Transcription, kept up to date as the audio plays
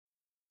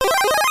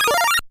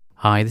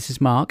Hi, this is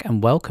Mark,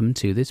 and welcome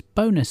to this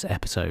bonus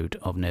episode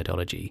of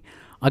Nerdology.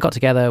 I got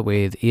together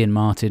with Ian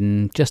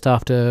Martin just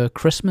after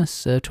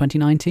Christmas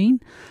 2019,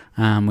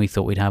 and we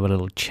thought we'd have a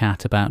little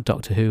chat about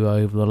Doctor Who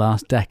over the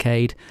last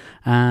decade,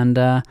 and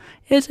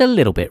it's a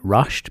little bit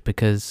rushed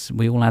because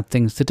we all had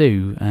things to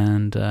do,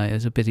 and it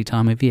was a busy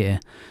time of year,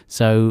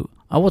 so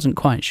I wasn't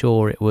quite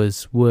sure it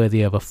was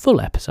worthy of a full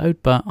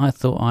episode, but I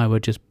thought I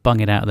would just bung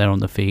it out there on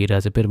the feed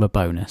as a bit of a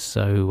bonus,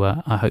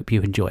 so I hope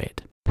you enjoy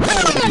it.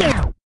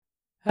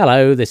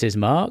 Hello, this is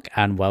Mark,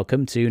 and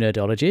welcome to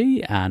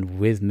Nerdology, and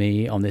with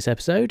me on this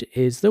episode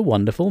is the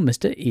wonderful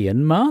Mr.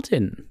 Ian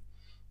Martin.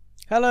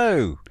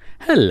 Hello.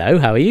 Hello,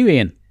 how are you,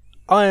 Ian?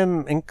 I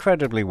am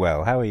incredibly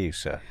well. How are you,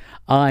 sir?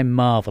 I'm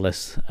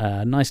marvellous.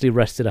 Nicely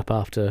rested up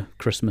after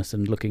Christmas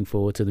and looking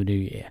forward to the new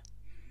year.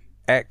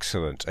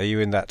 Excellent. Are you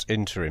in that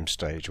interim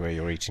stage where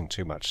you're eating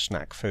too much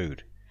snack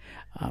food?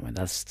 I mean,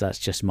 that's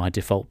just my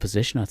default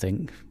position, I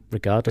think,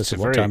 regardless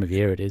of what time of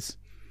year it is.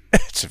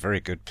 It's a very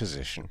good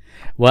position.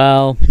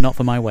 Well, not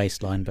for my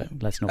waistline, but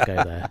let's not go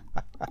there.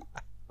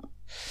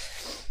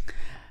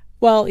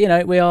 Well, you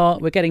know,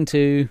 we're getting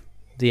to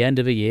the end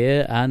of a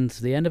year and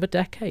the end of a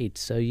decade,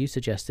 so you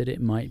suggested it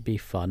might be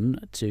fun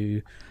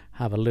to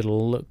have a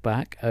little look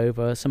back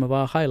over some of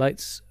our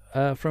highlights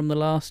from the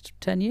last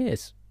 10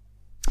 years.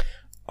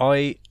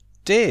 I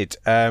did.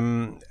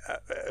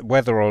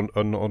 Whether or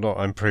not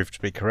I'm proved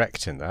to be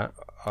correct in that,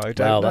 I don't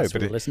know. Well, that's for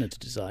the listener to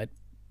decide.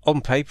 On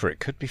paper, it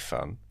could be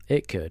fun.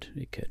 It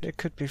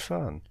could be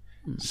fun.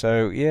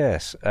 So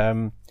yes,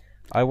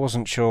 I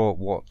wasn't sure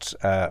what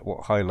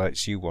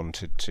highlights you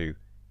wanted to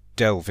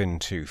delve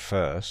into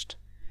first.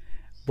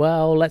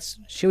 Well,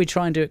 shall we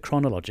try and do it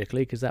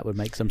chronologically, because that would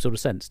make some sort of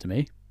sense to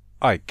me.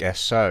 I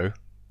guess so.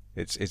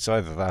 It's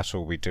either that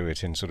or we do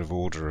it in sort of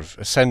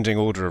ascending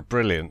order of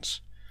brilliance.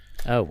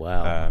 Oh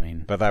well,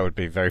 but that would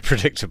be very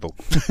predictable.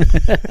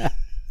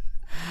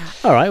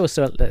 All right,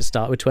 well, let's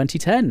start with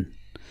 2010.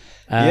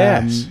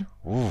 Yes.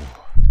 Ooh.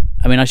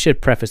 I mean, I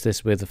should preface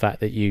this with the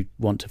fact that you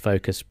want to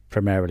focus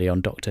primarily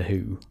on Doctor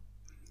Who.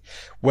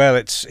 Well,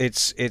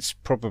 it's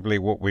probably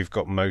what we've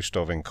got most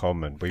of in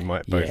common. We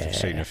might both have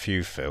seen a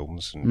few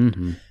films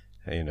and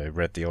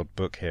read the odd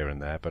book here and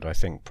there, but I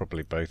think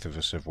probably both of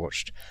us have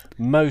watched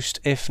most,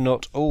 if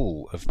not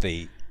all, of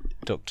the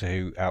Doctor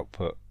Who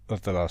output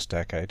of the last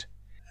decade.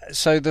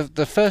 So the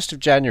 1st of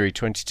January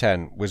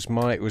 2010 was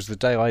the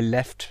day I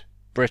left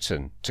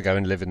Britain to go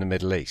and live in the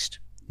Middle East.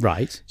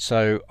 Right.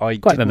 So I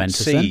quite didn't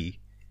momentous see.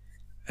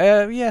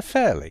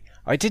 Fairly.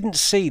 I didn't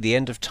see The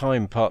End of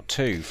Time Part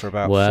 2 for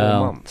about 4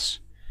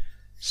 months.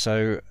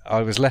 So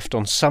I was left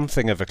on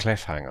something of a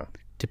cliffhanger.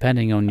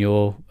 Depending on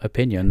your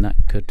opinion, that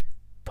could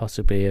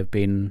possibly have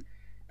been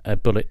a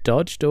bullet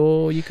dodged,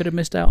 or you could have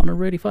missed out on a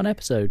really fun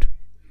episode.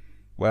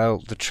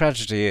 Well, the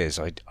tragedy is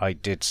I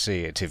did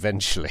see it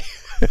eventually.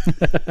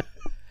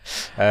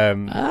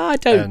 I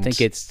don't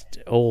think it's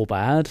all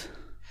bad.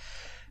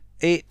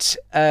 It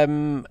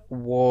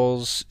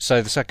was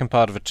the second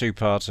part of a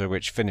two-parter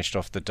which finished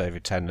off the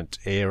David Tennant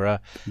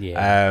era.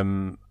 Yeah.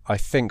 I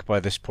think by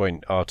this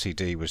point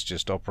RTD was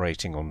just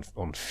operating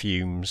on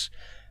fumes,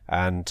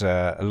 and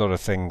a lot of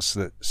things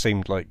that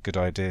seemed like good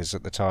ideas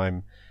at the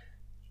time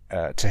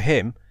to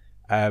him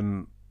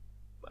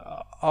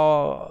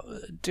are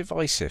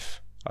divisive,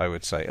 I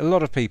would say. A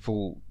lot of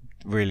people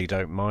really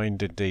don't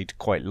mind, indeed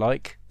quite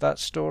like that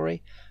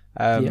story.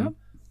 I'm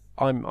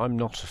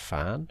not a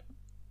fan.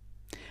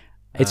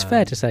 It's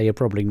fair to say you're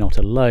probably not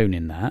alone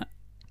in that.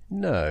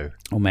 No.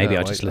 Or maybe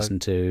I just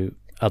listened to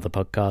other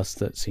podcasts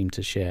that seem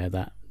to share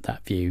that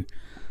view.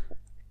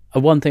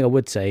 One thing I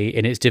would say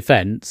in its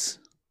defence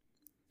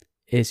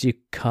is you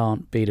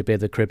can't beat a bit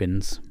of the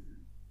Cribbins.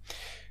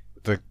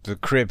 The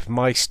Crib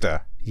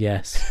Meister.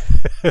 Yes.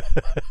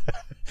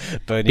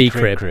 Bernie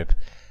Crib.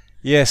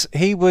 Yes,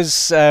 he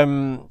was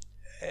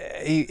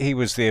he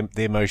was the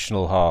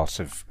emotional heart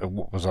of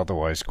what was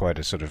otherwise quite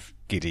a sort of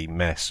giddy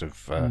mess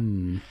of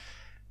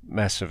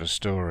a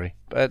story,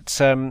 but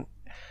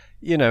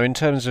in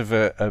terms of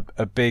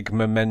a big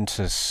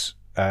momentous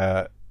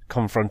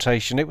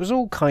confrontation, it was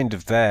all kind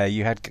of there.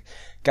 You had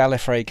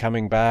Gallifrey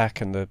coming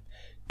back and the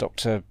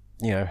Doctor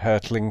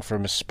hurtling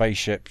from a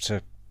spaceship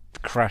to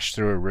crash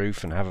through a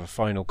roof and have a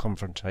final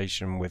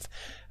confrontation with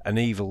an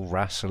evil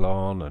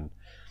Rassilon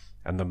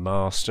and the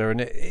Master,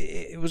 and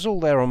it was all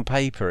there on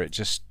paper. It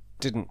just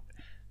didn't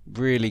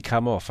really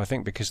come off, I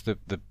think, because the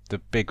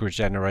big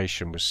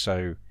regeneration was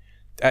so,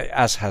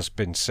 as has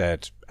been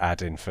said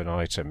ad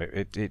infinitum,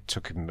 it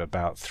took him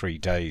about 3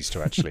 days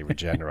to actually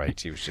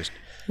regenerate. He was just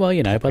by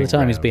the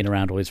time he's been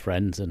around all his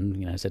friends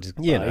and said his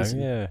goodbyes,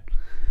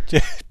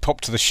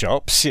 pop to the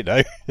shops, It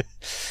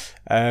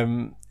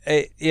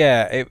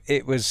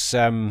was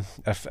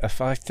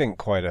I think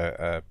quite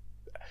a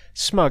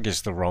smug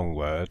is the wrong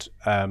word,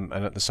 and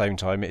at the same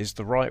time it is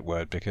the right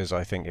word, because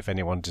I think if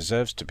anyone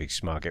deserves to be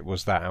smug, it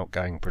was that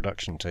outgoing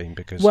production team,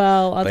 because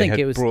I think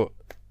it was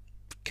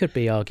could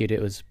be argued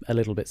it was a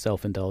little bit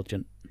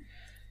self-indulgent.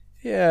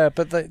 Yeah,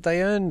 but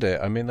they earned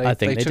it. I mean, I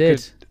think they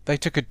did. They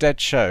took a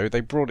dead show,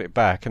 they brought it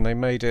back, and they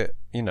made it,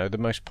 the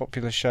most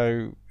popular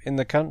show in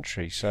the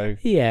country. So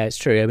yeah, it's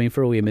true. I mean,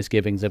 for all your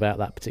misgivings about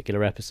that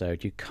particular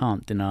episode, you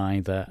can't deny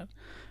that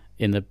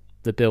in the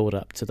build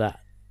up to that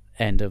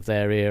end of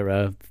their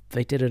era,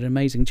 they did an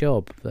amazing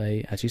job.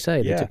 They, as you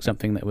say, they took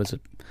something that was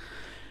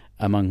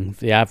among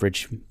the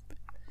average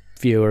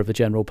viewer of the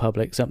general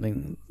public,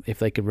 something, if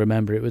they could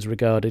remember, it was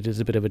regarded as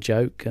a bit of a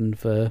joke, and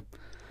for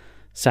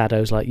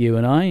saddos like you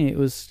and I, it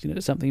was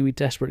something we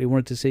desperately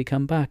wanted to see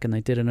come back, and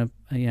they did a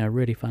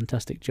really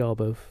fantastic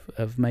job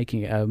of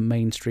making it a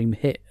mainstream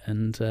hit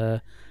and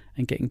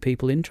getting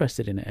people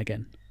interested in it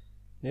again.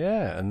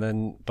 Yeah, and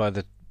then by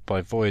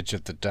Voyage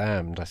of the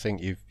Damned, I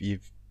think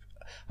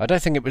I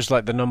don't think it was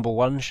like the number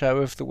 1 show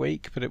of the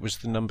week, but it was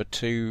the number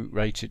 2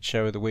 rated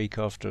show of the week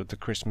after the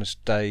Christmas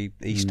Day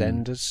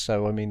EastEnders.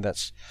 So I mean,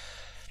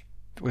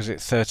 was it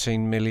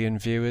 13 million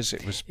viewers?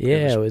 It was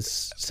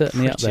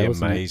certainly up there. Pretty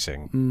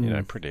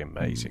amazing, pretty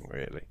amazing,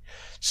 really.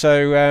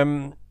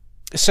 So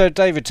so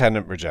David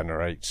Tennant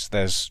regenerates.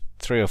 There's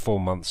 3 or 4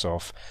 months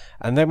off,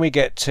 and then we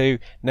get to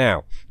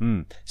now.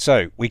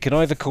 So we can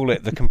either call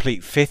it the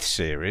complete 5th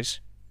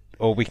series,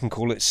 or we can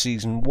call it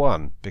season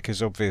 1,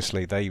 because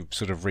obviously they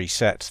sort of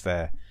reset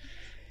their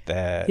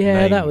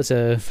name that was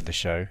for the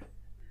show.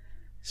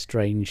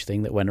 Strange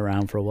thing that went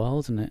around for a while,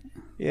 isn't it?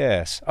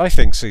 Yes, I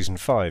think season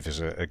 5 is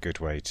a good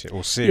way to,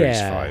 or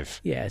series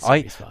 5. Yeah,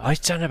 series 5. I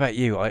don't know about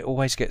you, I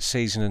always get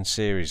season and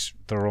series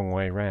the wrong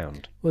way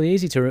round. Well, the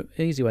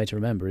easy way to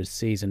remember is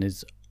season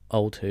is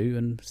old Who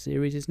and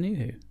series is new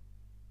Who.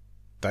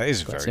 That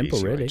is a very simple,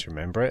 easy really way to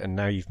remember it, and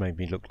now you've made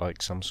me look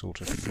like some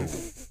sort of fool.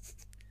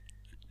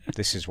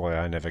 This is why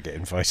I never get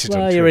invited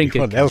on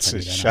anyone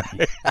else's show.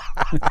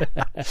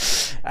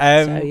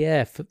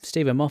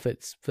 Stephen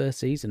Moffat's first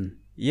season.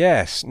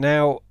 Yes.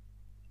 Now,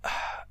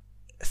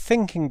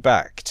 thinking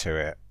back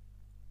to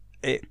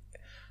it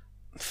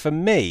for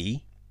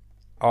me,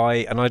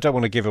 I don't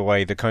want to give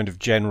away the kind of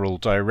general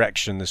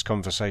direction this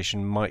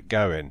conversation might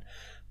go in,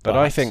 but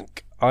I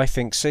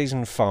think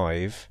season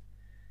 5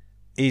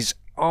 is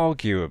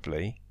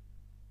arguably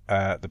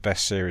the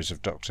best series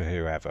of Doctor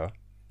Who ever.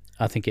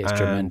 I think it's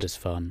tremendous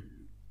fun,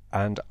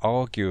 and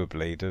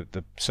arguably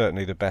the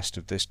certainly the best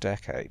of this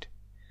decade.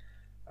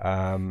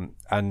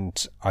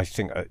 And I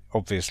think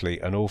obviously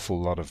an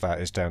awful lot of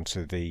that is down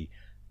to the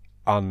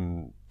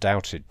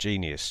undoubted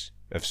genius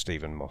of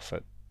Stephen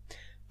Moffat,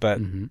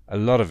 but a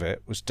lot of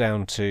it was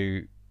down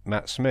to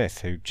Matt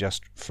Smith, who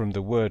just from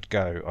the word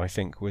go, I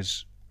think,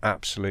 was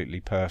absolutely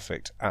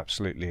perfect,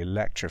 absolutely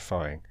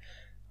electrifying,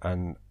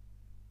 and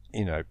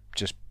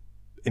just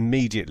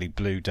immediately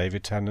blew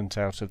David Tennant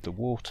out of the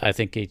water. I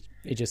think he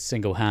just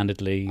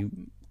single-handedly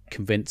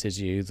convinces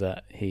you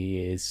that he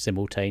is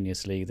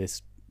simultaneously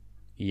this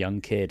young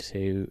kid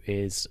who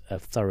is a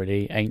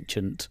thoroughly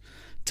ancient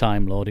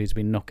Time Lord who's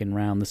been knocking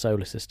around the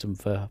solar system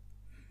for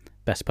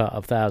best part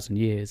of 1,000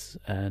 years,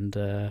 and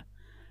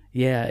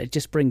it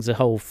just brings a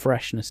whole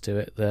freshness to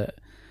it that,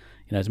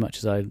 as much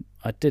as I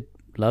did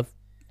love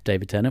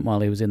David Tennant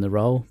while he was in the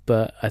role,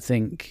 but I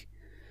think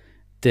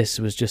this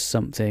was just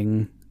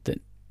something that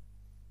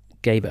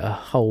gave it a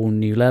whole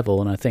new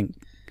level. And I think,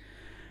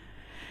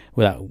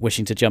 without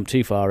wishing to jump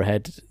too far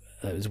ahead,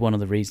 that was one of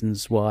the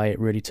reasons why it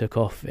really took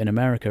off in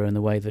America in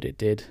the way that it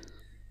did.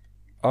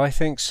 I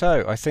think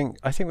so. I think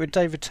with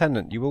David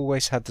Tennant, you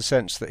always had the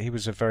sense that he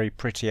was a very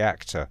pretty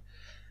actor,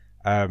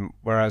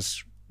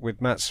 whereas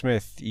with Matt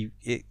Smith,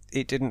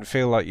 it didn't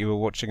feel like you were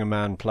watching a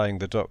man playing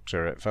the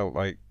Doctor. It felt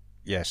like,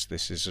 yes,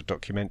 this is a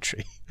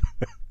documentary.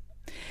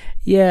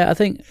 Yeah, I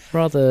think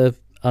rather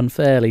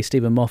unfairly,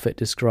 Stephen Moffat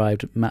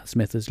described Matt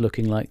Smith as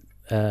looking like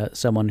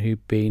someone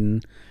who'd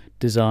been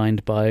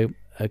designed by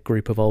a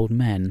group of old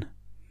men.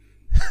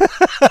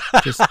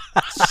 Just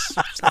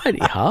slightly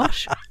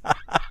harsh.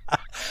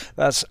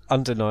 That's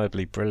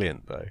undeniably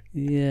brilliant, though.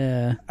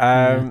 Yeah.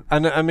 And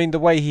I mean, the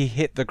way he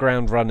hit the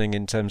ground running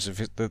in terms of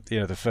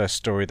the first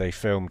story they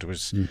filmed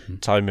was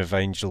Time of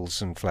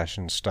Angels and Flesh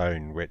and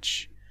Stone,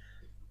 which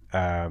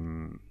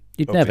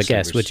you'd never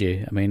guess, would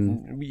you? I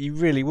mean, you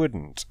really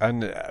wouldn't.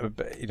 And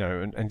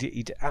and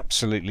he'd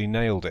absolutely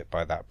nailed it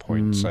by that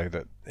point, so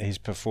that his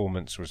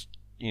performance was,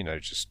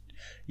 just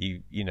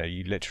you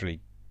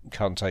literally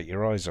can't take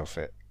your eyes off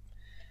it.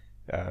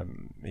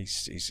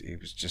 He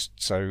was just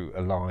so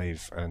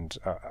alive and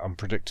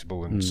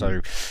unpredictable and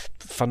so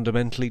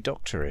fundamentally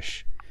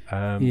doctorish.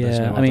 There's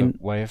no other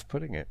way of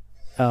putting it.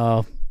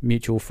 Our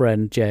mutual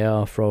friend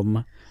JR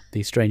from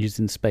the Strangers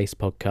in Space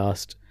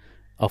podcast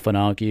often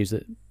argues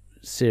that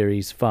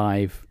Series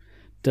 5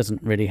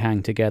 doesn't really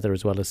hang together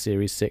as well as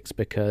Series 6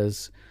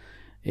 because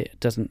it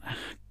doesn't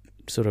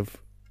sort of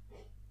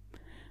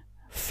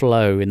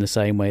flow in the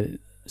same way that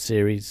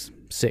Series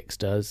 6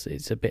 does.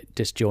 It's a bit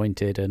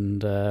disjointed,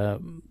 and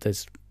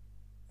there's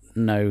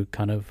no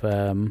kind of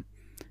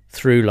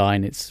through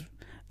line.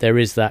 There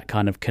is that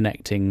kind of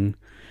connecting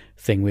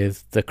thing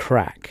with the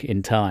crack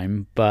in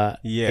time, but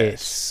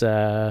yes,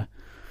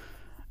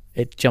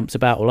 it jumps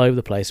about all over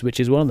the place, which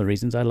is one of the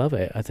reasons I love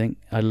it. I think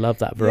I love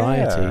that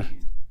variety.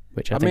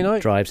 which I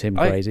think drives him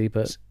crazy.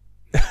 But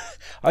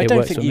I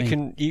don't think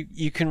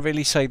you can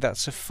really say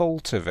that's a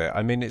fault of it.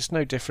 I mean, it's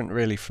no different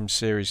really from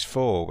Series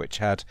 4, which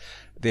had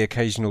the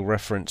occasional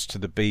reference to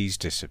the bees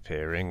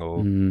disappearing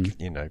or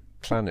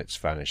planets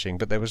vanishing,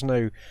 but there was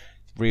no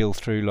real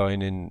through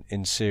line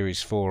in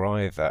Series 4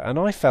 either. And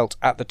I felt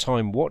at the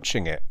time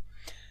watching it,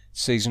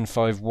 Season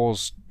 5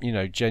 was,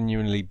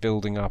 genuinely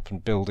building up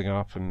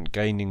and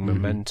gaining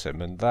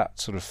momentum, and that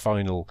sort of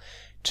final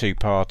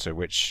two-parter,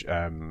 which,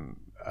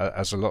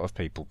 as a lot of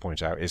people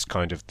point out, is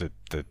kind of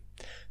the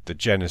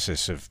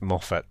genesis of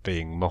Moffat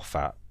being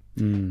Moffat.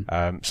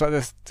 So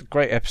there's a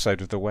great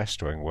episode of The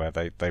West Wing where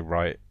they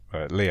write,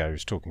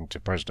 Leo's talking to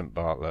President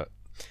Bartlett,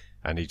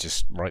 and he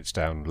just writes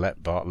down,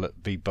 "Let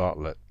Bartlett be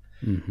Bartlett."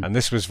 And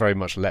this was very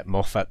much "Let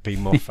Moffat be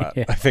Moffat."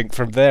 I think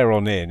from there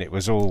on in, it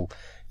was all,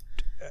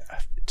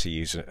 to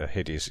use a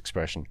hideous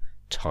expression,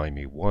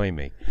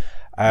 timey-wimey.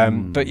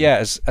 But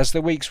yeah, as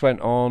the weeks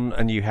went on,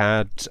 and you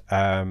had,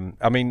 the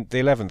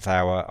 11th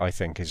Hour, I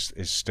think, is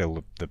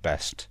still the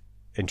best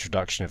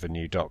introduction of a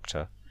new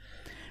Doctor.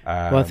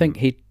 Well, I think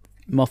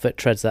Moffat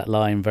treads that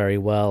line very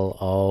well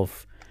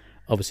of,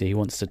 obviously he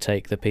wants to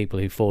take the people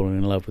who've fallen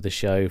in love with the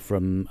show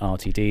from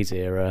RTD's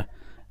era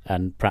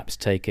and perhaps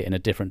take it in a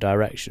different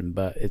direction,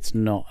 but it's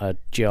not a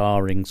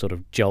jarring sort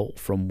of jolt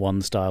from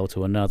one style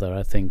to another.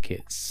 I think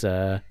it's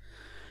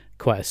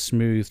quite a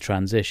smooth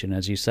transition.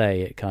 As you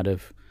say,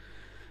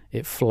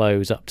 it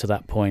flows up to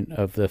that point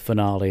of the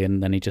finale,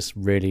 and then he just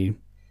really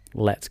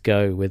lets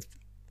go with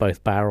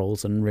both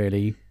barrels and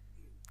really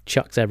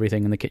chucks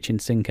everything in the kitchen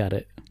sink at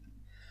it.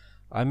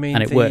 And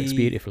it works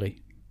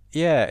beautifully.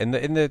 Yeah, in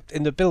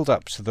the build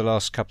up to the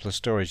last couple of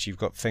stories, you've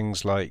got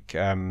things like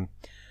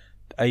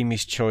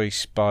Amy's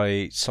Choice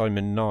by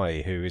Simon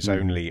Nye, who is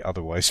only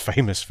otherwise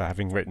famous for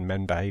having written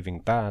Men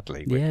Behaving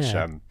Badly, which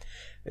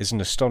is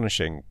an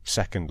astonishing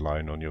second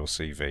line on your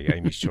CV.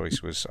 Amy's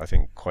Choice was, I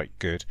think, quite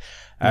good.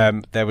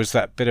 There was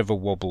that bit of a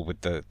wobble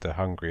with the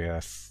Hungry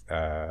Earth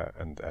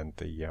and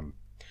the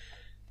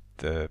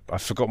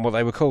I've forgotten what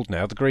they were called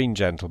now. The Green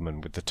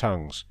Gentlemen with the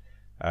tongues,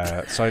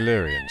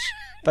 Silurians.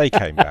 They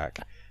came back.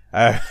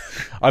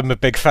 I'm a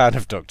big fan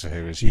of Doctor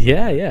Who, as you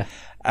know. Yeah.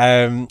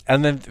 And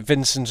then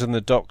Vincent and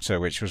the Doctor,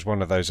 which was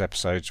one of those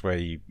episodes where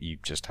you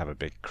just have a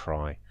big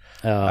cry.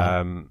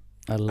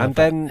 I love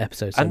that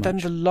episode so much. Then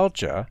The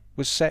Lodger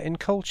was set in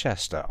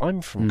Colchester.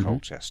 I'm from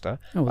Colchester.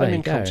 I'm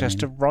in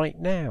Colchester right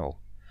now.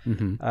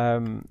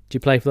 Do you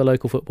play for the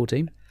local football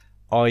team?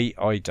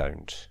 I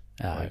don't.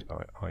 I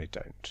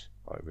don't.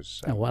 I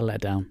was. Well, let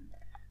down.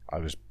 I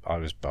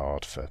was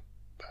barred for.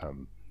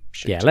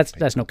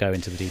 Let's not go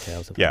into the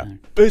details of that. Yeah,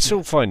 but it's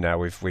all fine now.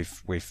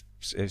 We've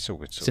it's all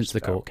good since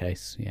the court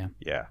case.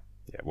 Yeah.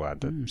 Well, I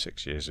had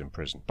 6 years in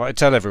prison, but I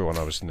tell everyone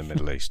I was in the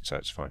Middle East, so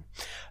it's fine.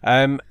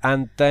 And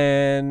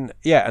then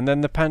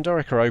the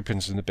Pandorica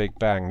opens in the Big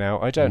Bang. Now,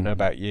 I don't know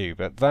about you,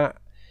 but that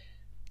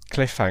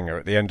cliffhanger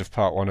at the end of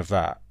part 1 of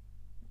that,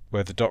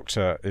 where the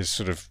Doctor is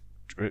sort of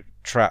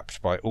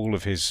trapped by all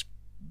of his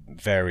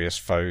various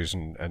foes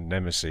and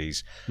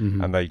nemesis,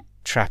 and they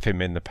trap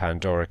him in the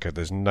Pandorica.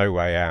 There's no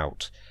way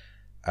out,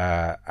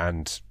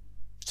 and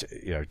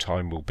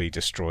time will be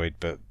destroyed,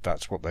 but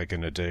that's what they're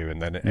going to do,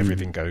 and then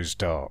everything goes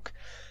dark.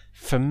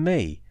 For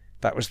me,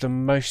 that was the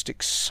most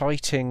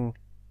exciting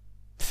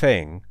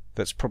thing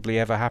that's probably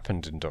ever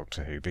happened in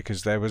Doctor Who,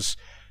 because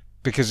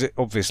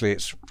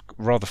it's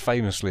rather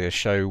famously a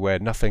show where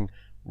nothing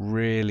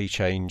really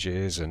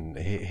changes, and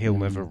he'll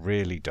never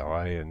really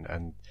die,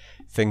 and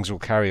things will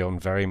carry on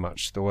very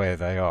much the way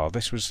they are.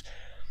 This was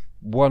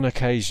one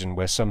occasion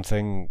where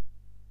something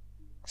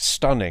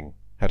stunning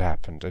had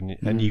happened,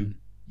 and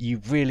you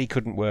really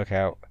couldn't work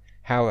out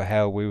how the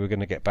hell we were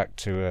going to get back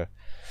to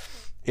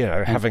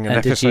having an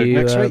episode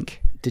next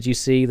week. Did you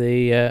see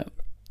the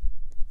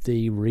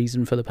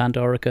reason for the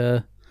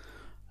Pandorica,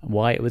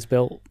 why it was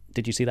built?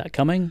 Did you see that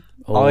coming,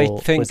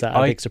 or was that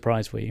a big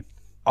surprise for you?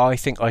 I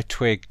think I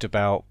twigged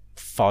about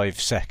 5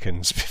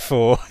 seconds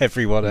before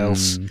everyone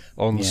else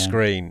on the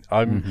screen.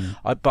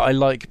 But I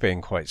like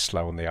being quite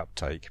slow on the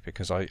uptake,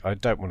 because I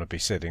don't want to be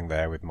sitting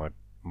there with my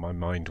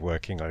mind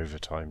working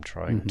overtime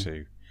trying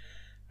to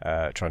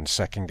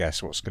second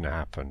guess what's going to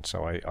happen.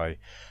 So I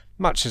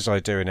much as I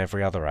do in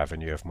every other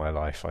avenue of my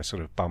life, I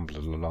sort of bumble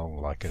along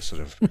like a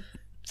sort of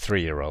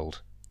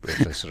 3-year-old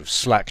with a sort of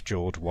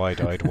slack-jawed,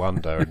 wide-eyed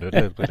wonder and a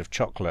little bit of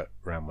chocolate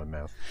around my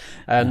mouth.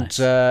 And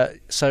nice.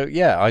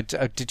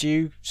 Did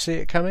you see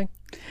it coming?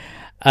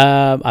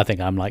 I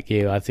think I'm like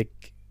you. I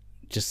think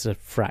just a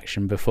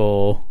fraction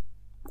before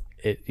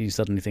it, you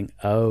suddenly think,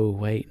 oh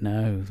wait,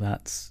 no,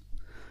 that's.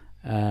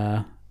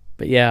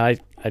 But yeah,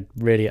 I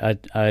really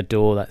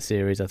adore that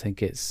series. I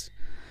think it's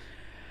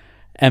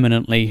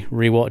eminently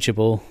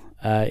rewatchable.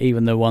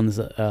 Even the ones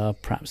that are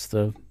perhaps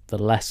the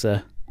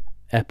lesser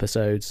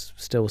episodes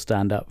still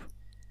stand up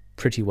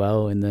pretty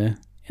well in the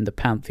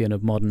pantheon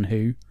of modern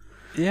Who.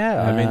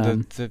 Yeah, I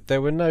mean,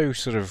 there were no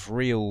sort of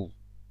real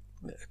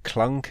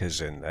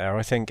clunkers in there.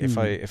 I think if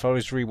I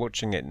was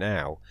rewatching it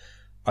now,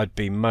 I'd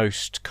be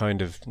most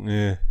kind of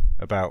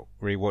about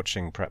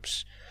rewatching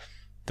perhaps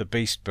The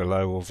Beast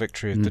Below or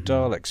Victory of the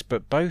Daleks,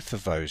 but both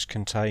of those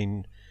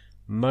contain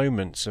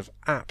moments of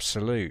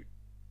absolute,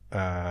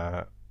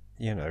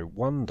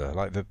 wonder.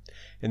 Like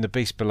in The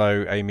Beast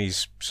Below,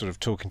 Amy's sort of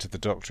talking to the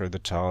Doctor of the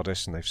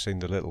TARDIS, and they've seen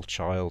the little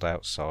child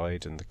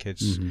outside, and the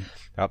kid's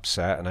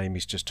upset, and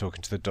Amy's just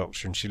talking to the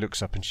Doctor, and she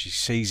looks up and she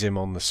sees him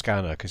on the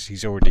scanner because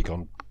he's already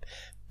gone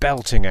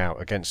belting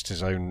out against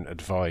his own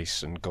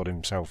advice and got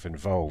himself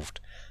involved.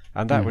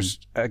 And that was,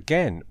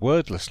 again,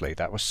 wordlessly,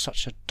 that was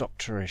such a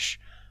Doctorish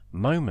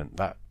moment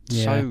that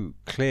so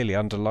clearly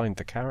underlined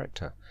the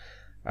character.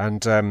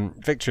 And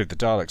Victory of the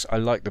Daleks, I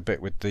like the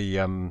bit with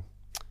the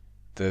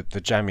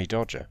jammy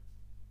Dodger.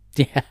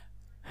 Yeah,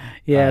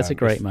 it's a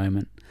great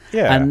moment.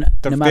 Yeah, and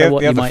no matter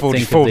what you might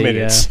think of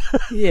minutes.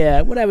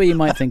 Whatever you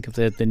might think of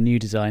the new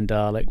design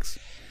Daleks,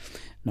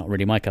 not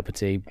really my cup of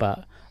tea,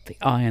 but the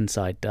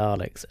Ironside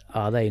Daleks,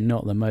 are they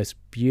not the most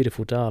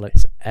beautiful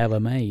Daleks ever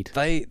made?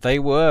 They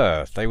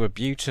were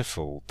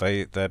beautiful.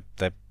 They're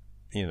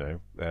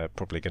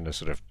probably going to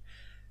sort of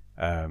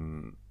I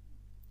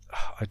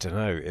don't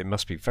know, it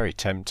must be very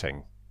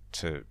tempting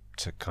to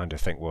kind of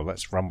think, well,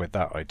 let's run with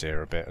that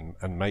idea a bit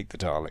and make the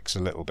Daleks a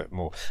little bit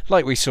more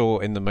like we saw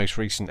in the most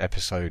recent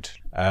episode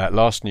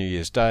last New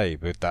Year's Day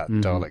with that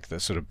Dalek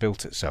that sort of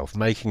built itself,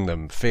 making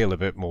them feel a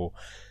bit more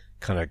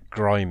kind of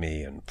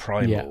grimy and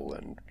primal,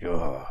 and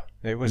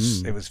it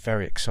was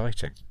very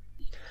exciting.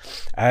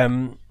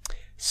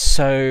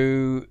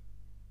 So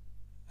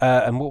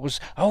and what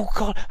was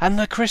and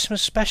the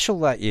Christmas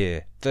special that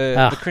year,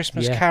 the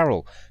Christmas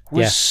Carol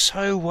was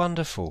so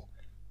wonderful.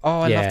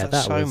 I loved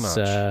that so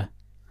much.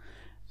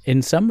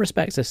 In some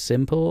respects a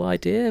simple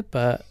idea,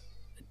 but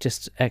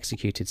just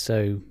executed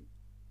so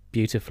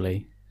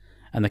beautifully,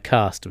 and the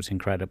cast was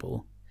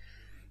incredible.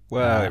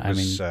 Well, it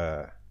was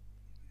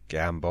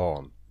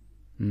Gambon.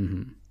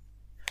 I'm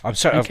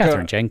sorry, and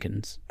Catherine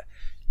Jenkins.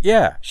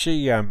 Yeah,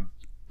 she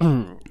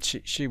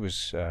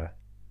was.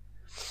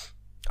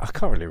 I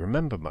can't really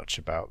remember much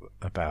about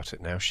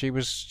it now.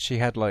 She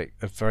had like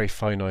a very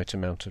finite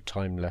amount of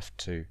time left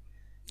to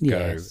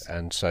go,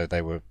 and so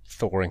they were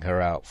thawing her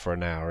out for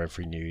an hour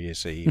every New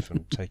Year's Eve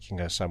and taking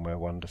her somewhere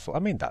wonderful. I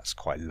mean, that's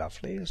quite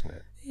lovely, isn't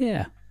it?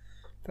 Yeah,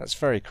 that's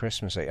very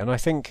Christmassy, and I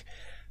think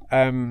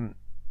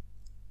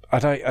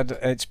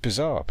it's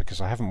bizarre because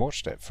I haven't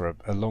watched it for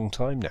a long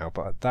time now,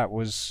 but that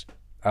was,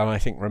 and I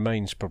think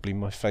remains probably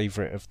my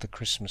favourite of the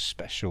Christmas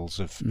specials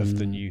of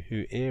the New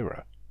Who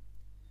era.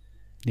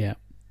 Yeah.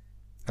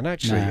 And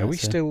actually, are we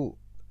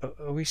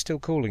still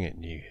calling it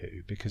New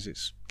Who because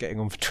it's getting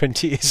on for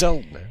 20 years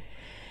old now?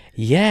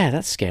 Yeah,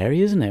 that's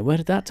scary, isn't it? Where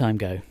did that time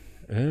go?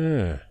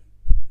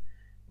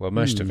 Well,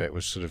 most of it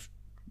was sort of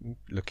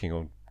looking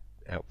on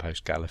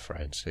Outpost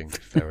Gallifrey and seeing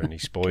if there were any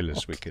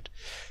spoilers we could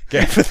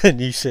get for the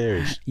new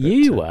series. But,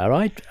 you were.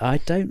 I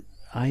don't.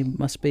 I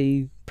must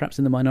be perhaps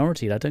in the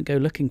minority. I don't go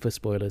looking for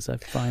spoilers. I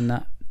find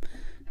that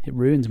it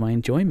ruins my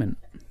enjoyment.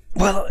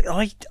 Well,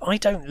 I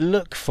don't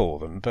look for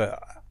them, but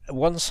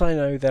once I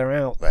know they're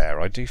out there,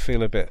 I do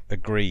feel a bit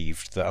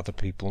aggrieved that other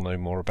people know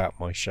more about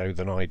my show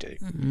than I do,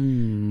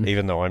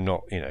 even though I'm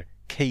not,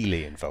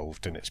 keenly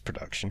involved in its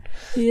production.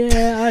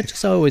 Yeah, I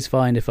just always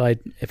find if I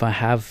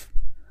have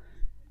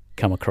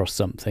come across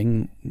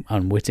something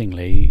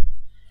unwittingly,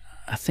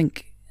 I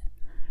think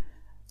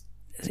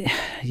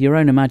your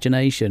own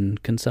imagination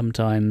can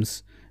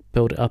sometimes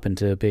build it up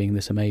into being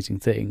this amazing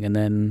thing, and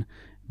then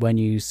when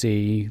you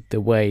see the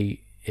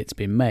way it's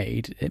been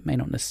made, it may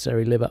not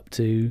necessarily live up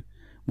to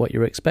what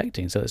you're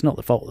expecting. So it's not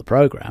the fault of the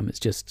program, it's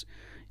just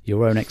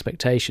your own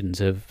expectations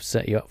have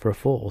set you up for a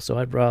fall. So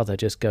I'd rather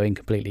just go in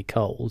completely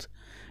cold,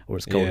 or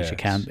as cold as you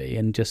can be,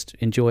 and just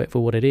enjoy it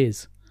for what it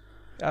is.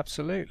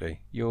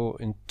 Absolutely, you're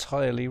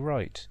entirely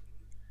right.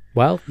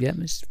 Well, yeah,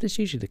 it's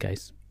usually the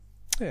case.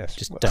 Yes,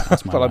 just don't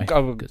ask my wife.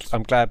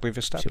 I'm glad we've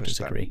established she'll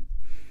disagree.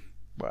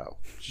 That. Well,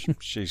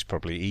 she's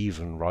probably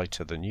even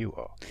righter than you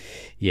are.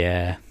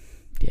 Yeah.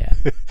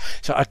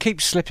 So I keep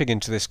slipping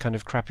into this kind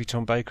of crappy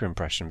Tom Baker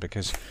impression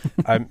because,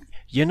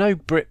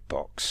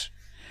 BritBox.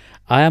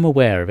 I am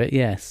aware of it,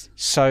 yes.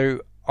 So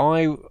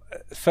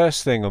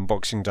first thing on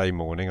Boxing Day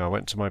morning, I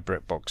went to my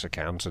BritBox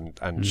account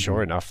and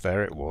sure enough,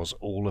 there it was,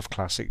 all of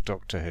classic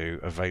Doctor Who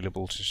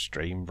available to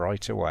stream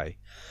right away.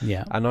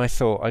 Yeah. And I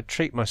thought I'd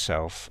treat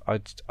myself.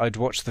 I'd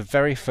watch the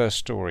very first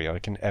story I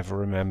can ever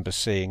remember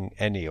seeing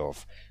any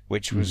of,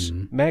 which was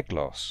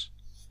Meglos.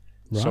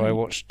 Right. So I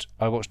watched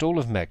all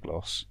of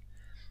Meglos.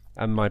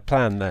 And my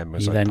plan then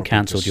was... You then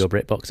cancelled your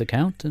BritBox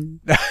account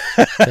and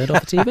turned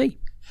off the TV.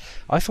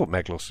 I thought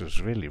Meglos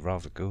was really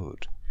rather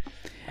good.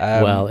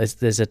 Well,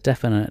 there's a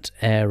definite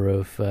air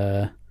of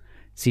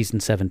season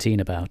 17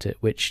 about it,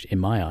 which in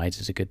my eyes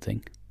is a good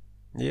thing.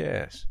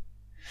 Yes.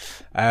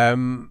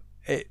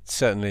 It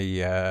certainly,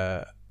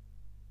 it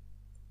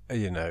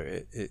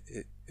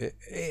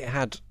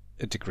had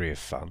a degree of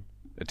fun,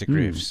 a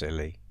degree of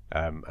silly,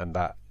 and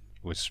that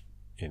was...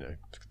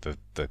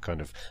 the kind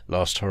of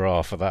last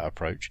hurrah for that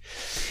approach.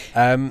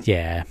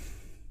 Yeah.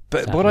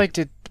 But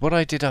exactly. what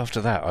I did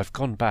after that, I've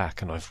gone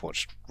back and I've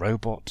watched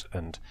Robot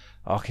and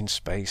Ark in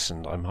Space,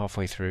 and I'm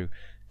halfway through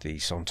the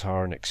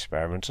Sontaran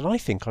experiment, and I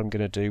think I'm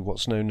going to do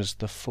what's known as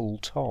the full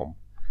Tom.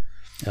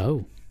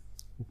 Oh,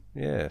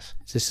 yes.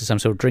 Is this some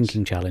sort of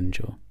drinking challenge,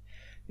 or?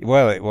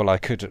 Well, I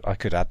could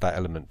add that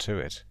element to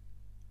it.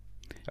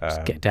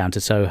 Just get down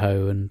to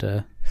Soho and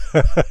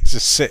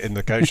just sit in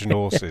the coach and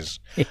horses.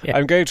 Yeah.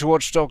 I'm going to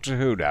watch Doctor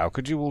Who now.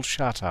 Could you all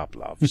shut up,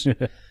 loves?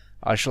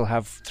 I shall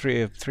have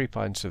three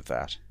pints of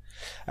that.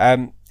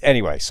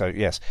 Anyway, so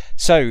yes.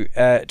 So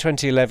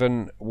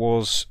 2011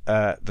 was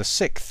the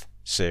sixth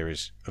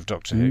series of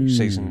Doctor Who,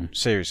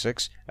 series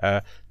 6.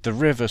 The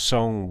River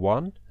Song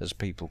 1, as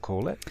people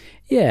call it.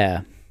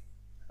 Yeah.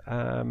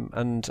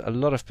 And a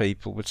lot of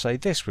people would say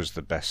this was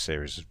the best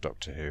series of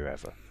Doctor Who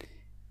ever.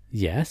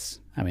 Yes.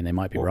 I mean, they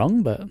might be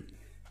wrong, but...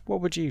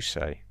 What would you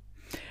say?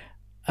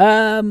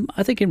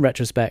 I think in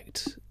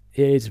retrospect,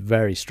 it is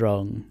very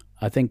strong.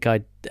 I think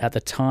at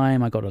the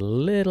time I got a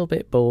little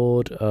bit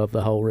bored of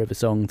the whole River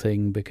Song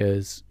thing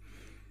because,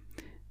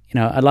 you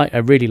know, I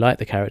really liked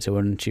the character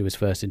when she was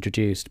first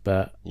introduced,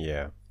 but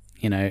yeah,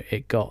 you know,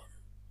 it got,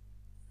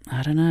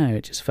 I don't know,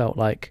 it just felt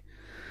like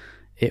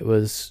it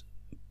was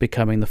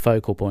becoming the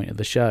focal point of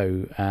the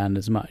show, and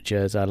as much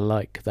as I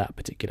like that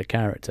particular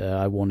character,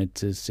 I wanted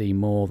to see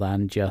more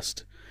than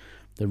just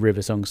the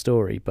River Song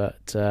story.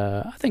 But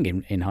I think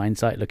in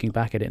hindsight, looking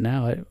back at it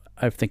now,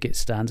 I think it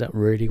stands up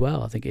really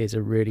well. I think it is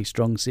a really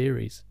strong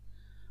series.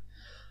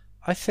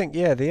 I think,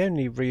 yeah, the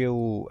only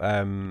real...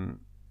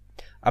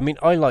 I mean,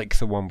 I like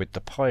the one with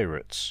the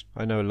pirates.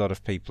 I know a lot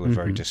of people are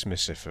very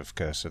dismissive of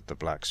Curse of the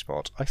Black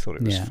Spot. I thought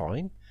it was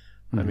fine.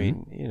 I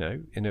mean, you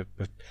know, in a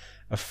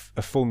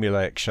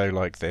formulaic show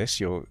like this,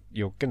 you're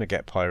going to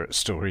get pirate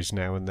stories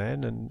now and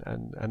then,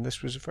 and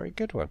this was a very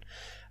good one.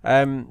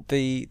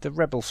 The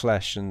Rebel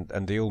Flesh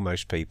and the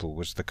Almost People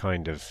was the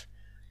kind of,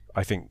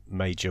 I think,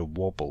 major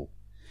wobble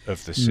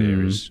of the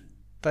series.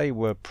 They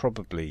were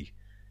probably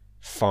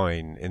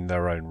fine in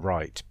their own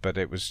right, but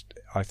it was,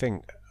 I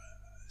think,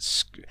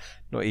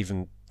 not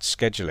even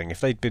scheduling.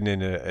 If they'd been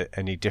in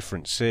any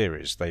different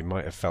series, they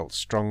might have felt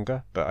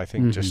stronger, but I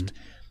think just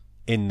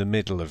in the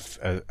middle of,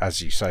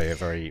 as you say, a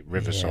very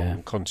River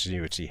Song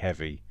continuity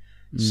heavy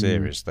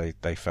series,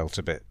 they felt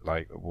a bit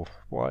like, well,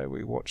 why are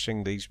we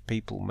watching these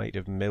people made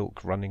of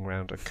milk running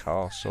around a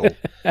castle?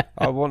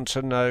 I want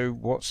to know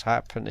what's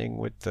happening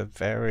with the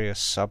various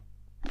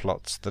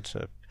subplots that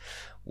are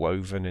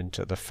woven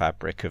into the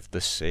fabric of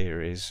the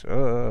series,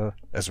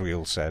 as we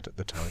all said at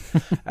the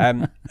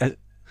time.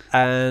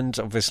 And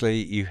obviously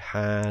you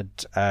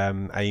had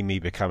Amy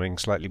becoming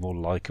slightly more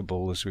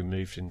likeable as we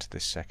moved into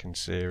this second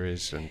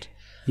series, and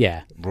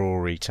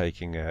Rory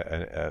taking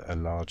a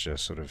larger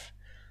sort of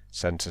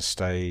centre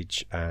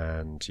stage,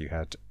 and you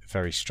had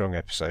very strong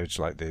episodes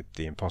like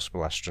the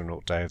Impossible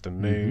Astronaut Day of the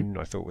Moon.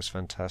 I thought was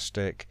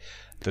fantastic.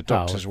 The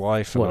Doctor's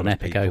Wife. What an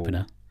epic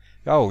opener!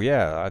 Oh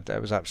yeah,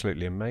 that was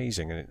absolutely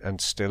amazing, and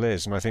still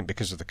is. And I think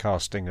because of the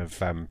casting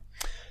of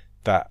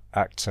that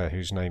actor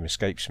whose name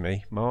escapes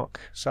me, Mark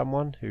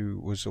someone, who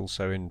was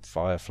also in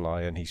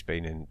Firefly, and he's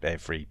been in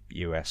every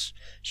US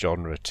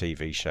genre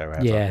TV show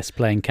ever. Yes,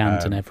 playing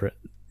Canton Everett.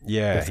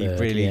 Yeah, he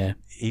really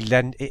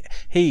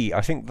he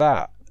I think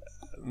that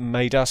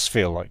made us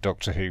feel like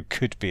Doctor Who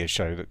could be a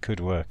show that could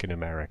work in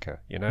America.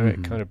 You know,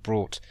 it kind of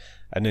brought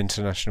an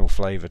international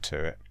flavour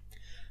to it.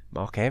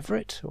 Mark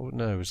Everett? Or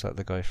no, was that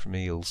the guy from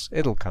Eels?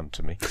 It'll come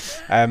to me.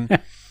 And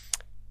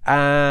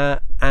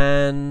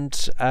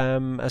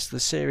as the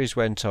series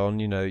went on,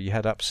 you know, you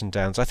had ups and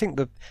downs. I think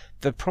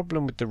the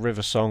problem with the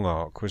River Song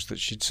arc was that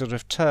she'd sort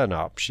of turn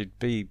up, she'd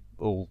be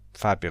all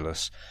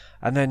fabulous,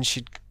 and then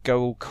she'd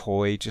go all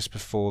coy just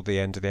before the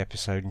end of the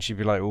episode, and she'd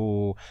be like,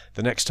 oh,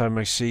 the next time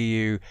I see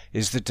you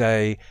is the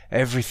day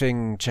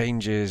everything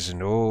changes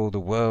and the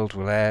world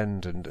will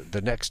end, and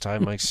the next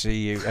time I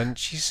see you, and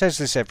she says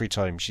this every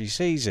time she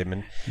sees him,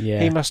 and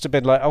he must have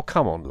been like, oh,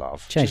 come on,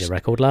 love, change the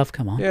record, love,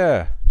 come on.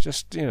 Yeah,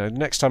 just, you know,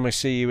 next time I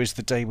see you is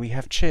the day we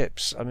have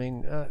chips. I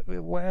mean,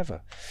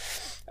 whatever.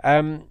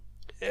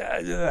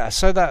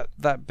 So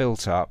that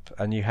built up,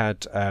 and you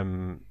had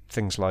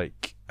things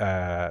like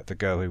The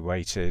Girl Who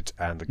Waited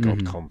and The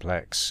God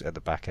Complex at the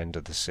back end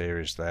of the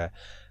series there,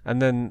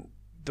 and then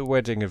The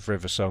Wedding of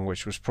River Song,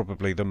 which was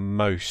probably the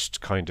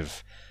most kind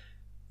of,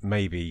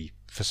 maybe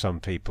for some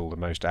people, the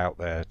most out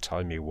there,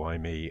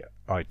 timey-wimey,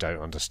 I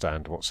don't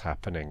understand what's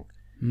happening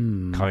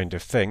kind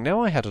of thing.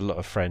 Now, I had a lot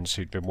of friends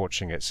who'd been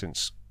watching it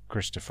since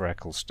Christopher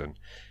Eccleston,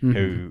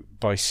 who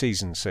by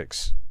season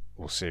 6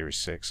 or series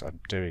 6,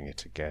 I'm doing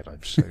it again,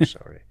 I'm so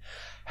sorry,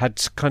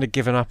 had kind of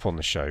given up on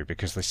the show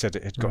because they said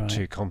it had got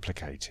too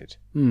complicated.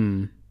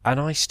 And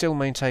I still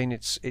maintain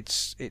it's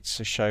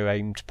a show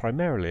aimed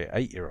primarily at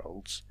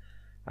 8-year-olds,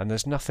 and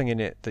there's nothing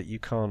in it that you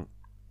can't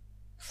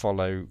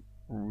follow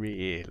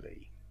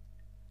really.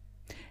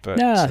 But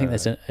no, I think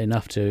there's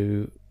enough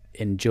to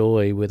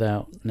enjoy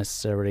without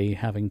necessarily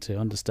having to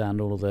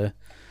understand all of the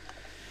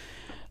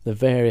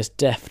various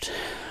deft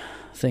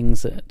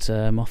things that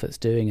Moffat's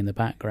doing in the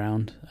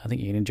background. I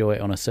think you can enjoy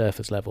it on a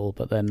surface level,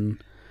 but then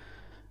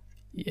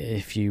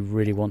if you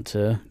really want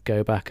to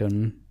go back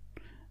and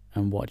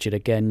watch it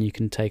again, you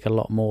can take a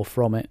lot more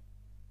from it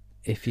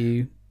if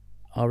you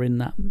are in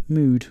that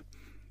mood.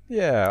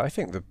 Yeah, I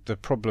think the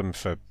problem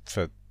for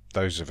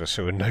those of us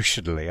who are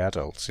notionally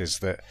adults is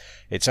that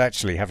it's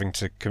actually having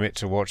to commit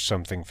to watch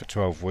something for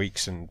 12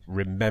 weeks and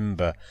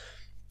remember,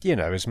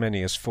 as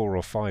many as 4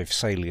 or 5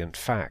 salient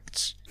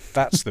facts.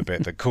 That's the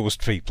bit that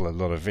caused people a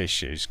lot of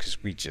issues,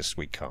 because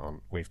we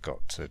can't. We've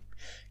got to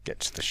get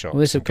to the shops.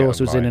 Well, this, of course,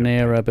 was in an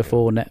era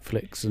before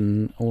Netflix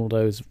and all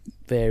those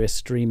various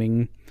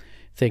streaming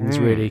things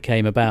really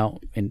came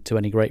about into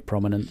any great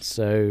prominence.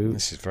 So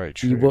this is very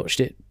true. You watched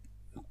it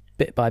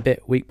bit by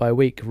bit, week by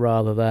week,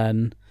 rather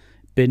than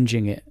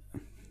binging it,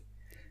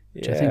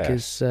 which I think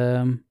is,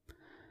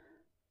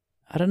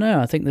 I don't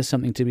know, I think there's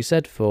something to be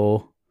said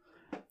for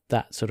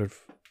that sort of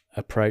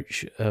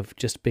approach of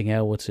just being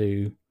able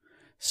to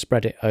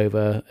spread it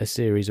over a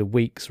series of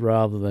weeks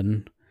rather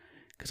than,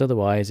 because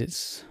otherwise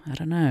it's, I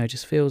don't know, it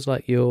just feels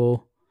like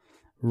you're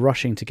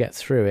rushing to get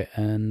through it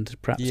and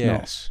perhaps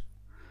not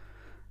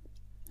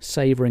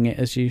savouring it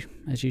as you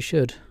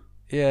should.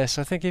 Yes,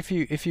 I think if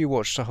you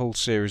watched a whole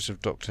series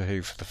of Doctor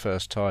Who for the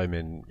first time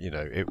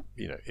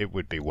it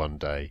would be one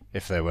day.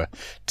 If there were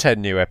 10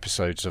 new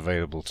episodes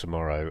available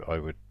tomorrow, I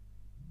would,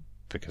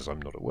 because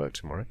I'm not at work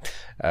tomorrow,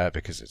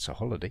 because it's a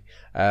holiday,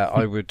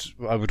 I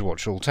would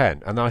watch all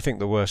 10, and I think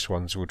the worst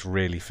ones would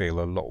really feel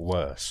a lot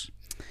worse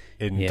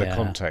in the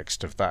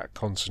context of that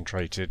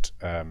concentrated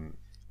a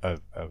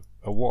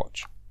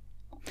watch.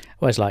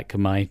 Well, it's like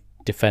my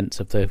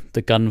defence of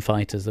the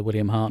Gunfighters, the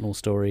William Hartnell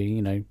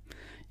story.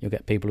 You'll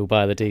get people who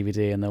buy the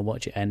DVD and they'll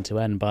watch it end to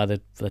end. By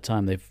the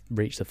time they've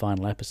reached the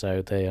final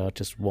episode, they are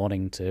just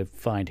wanting to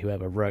find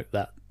whoever wrote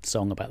that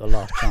song about the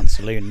Last Chance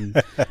Saloon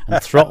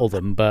and throttle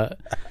them. But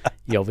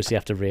you obviously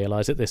have to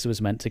realise that this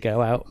was meant to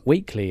go out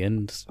weekly,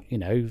 and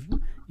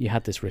you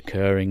had this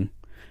recurring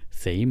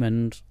theme.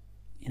 And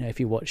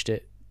if you watched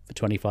it for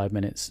 25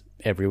 minutes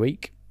every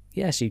week,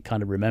 yes, you'd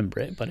kind of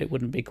remember it, but it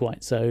wouldn't be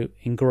quite so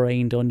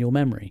ingrained on your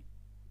memory.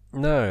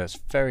 No, that's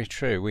very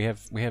true. We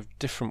have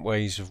different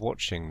ways of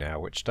watching now,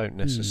 which don't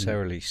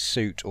necessarily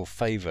suit or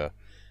favour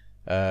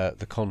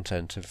the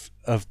content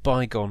of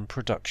bygone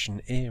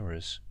production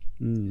eras.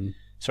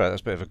 Sorry,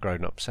 that's a bit of a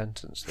grown-up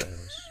sentence there.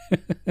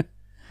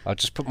 I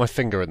just put my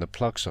finger in the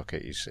plug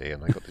socket, you see,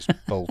 and I got this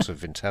bolt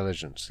of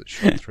intelligence that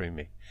shot through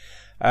me.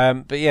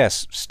 But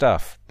yes,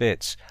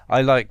 bits.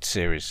 I liked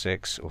Series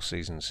 6 or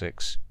Season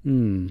 6.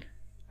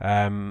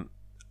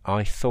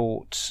 I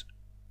thought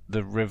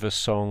the River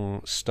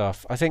Song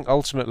stuff, I think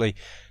ultimately,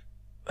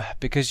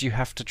 because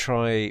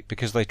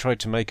they tried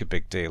to make a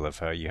big deal of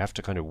her, you have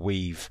to kind of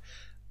weave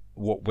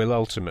what will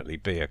ultimately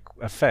be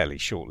a fairly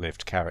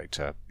short-lived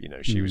character.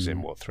 She was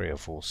in 3 or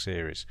 4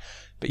 series,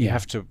 but you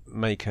have to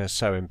make her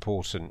so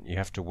important, you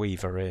have to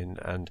weave her in.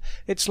 And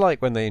it's like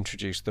when they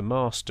introduced the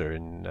Master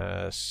in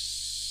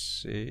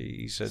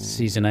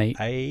season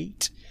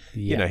 8.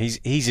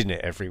 He's in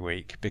it every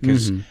week,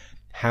 because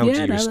how do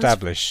you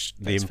establish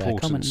the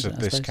importance of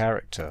this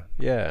character?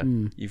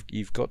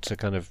 You've got to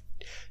kind of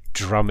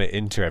drum it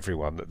into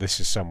everyone that this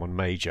is someone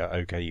major.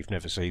 Okay, you've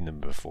never seen them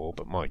before,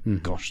 but my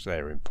gosh,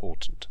 they're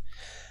important.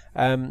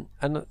 And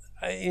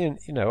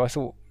I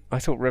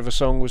thought River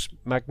Song was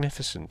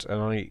magnificent,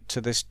 and to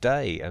this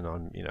day, and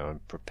I'm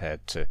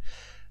prepared to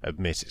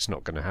admit it's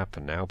not going to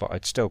happen now, but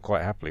I'd still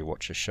quite happily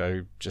watch a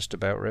show just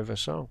about River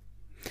Song.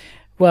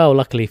 Well,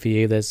 luckily for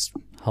you, there's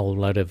a whole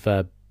load of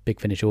Big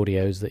Finish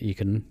audios that you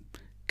can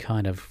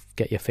kind of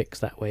get your fix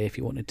that way if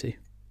you wanted to.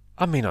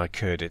 I mean, I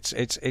could.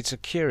 It's a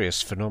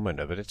curious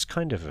phenomena, but it's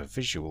kind of a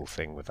visual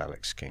thing with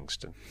Alex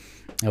Kingston.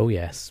 Oh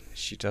yes,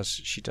 she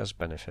does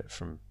benefit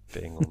from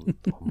being on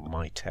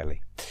my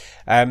telly.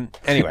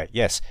 Anyway,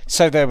 yes.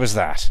 So there was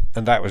that,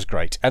 and that was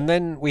great. And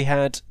then we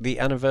had the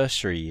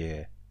anniversary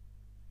year.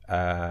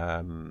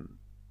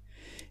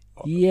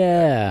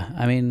 Yeah,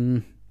 I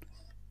mean,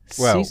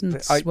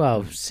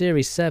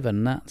 Series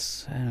 7.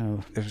 That's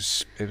it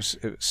was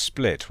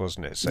split,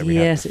 wasn't it? So we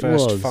had the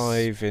first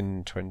 5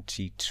 in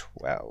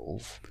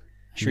 2012.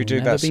 Should we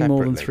do that separately? Never be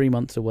more than 3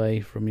 months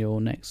away from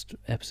your next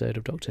episode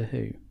of Doctor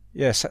Who.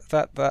 Yes,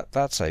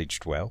 that's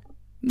aged well.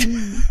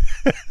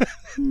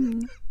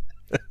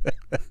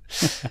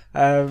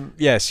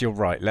 Yes, you're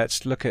right.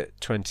 Let's look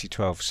at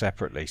 2012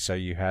 separately. So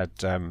you had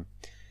the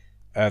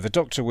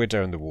Doctor,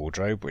 Widow and the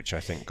Wardrobe, which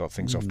I think got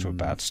things off to a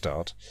bad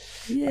start.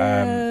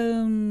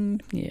 Yeah.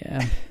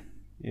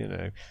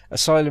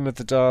 Asylum of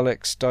the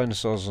Daleks,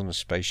 Dinosaurs on a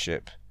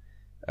Spaceship,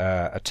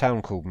 A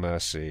Town Called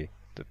Mercy,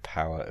 The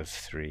Power of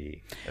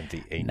Three, and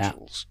The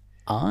Angels. Now,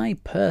 I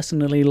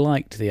personally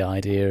liked the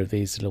idea of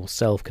these little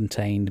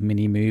self-contained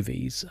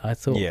mini-movies. I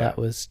thought that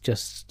was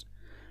just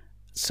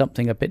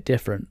something a bit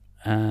different.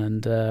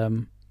 And I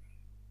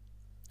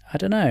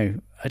don't know,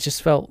 I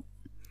just felt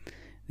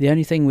the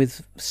only thing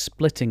with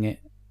splitting it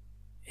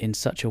in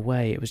such a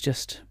way, it was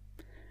just,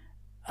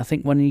 I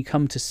think when you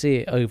come to see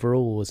it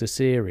overall as a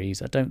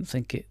series, I don't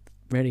think it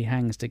really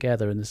hangs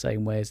together in the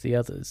same way as the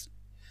others.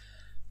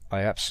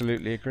 I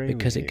absolutely agree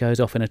because with you. It goes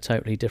off in a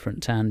totally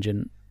different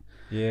tangent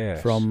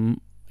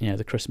from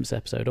the Christmas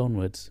episode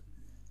onwards.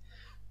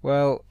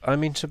 Well, I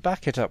mean, to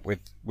back it up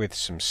with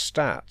some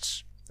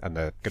stats, and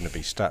they're going to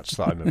be stats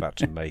that I'm about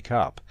to make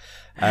up.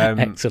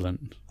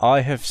 Excellent.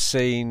 I have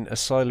seen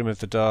Asylum of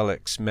the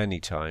Daleks many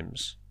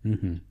times.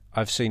 Mm-hmm.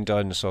 I've seen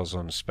Dinosaurs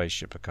on a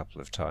Spaceship a couple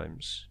of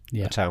times.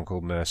 Yeah. A Town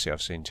Called Mercy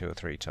I've seen 2 or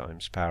 3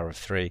 times. Power of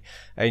Three.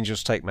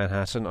 Angels Take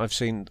Manhattan. I've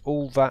seen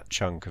all that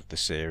chunk of the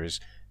series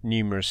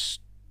numerous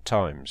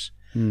times.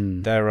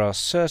 There are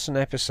certain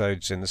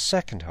episodes in the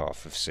second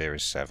half of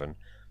Series 7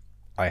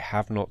 I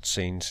have not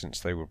seen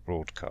since they were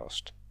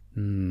broadcast.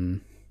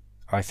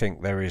 I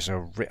think there is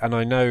and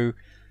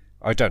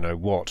I don't know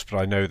what, but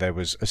I know there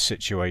was a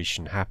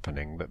situation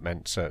happening that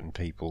meant certain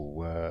people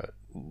were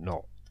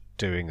not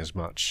doing as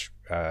much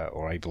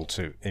or able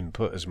to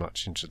input as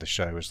much into the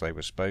show as they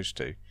were supposed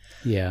to.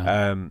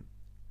 Yeah.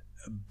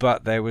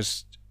 But there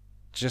was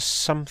just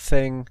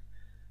something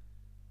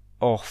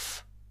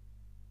off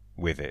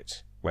with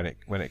it when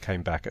it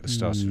came back at the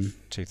start of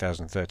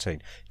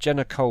 2013.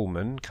 Jenna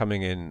Coleman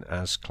coming in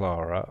as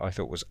Clara, I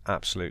thought was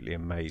absolutely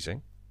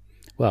amazing.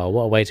 Well,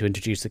 what a way to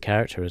introduce the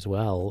character as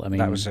well. I mean,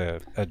 that was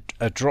a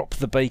drop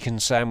the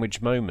bacon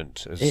sandwich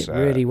moment. It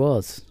really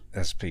was,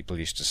 as people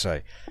used to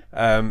say.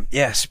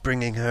 Yes,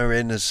 bringing her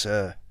in as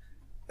a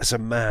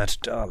mad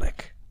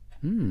Dalek.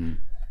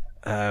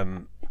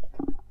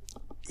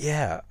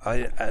 Yeah,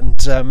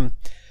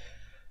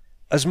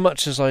 as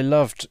much as I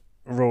loved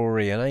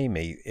Rory and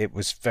Amy, it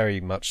was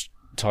very much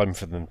time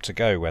for them to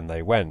go when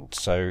they went.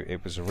 So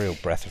it was a real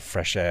breath of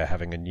fresh air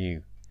having a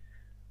new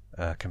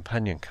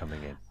companion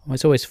coming in. Well,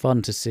 it's always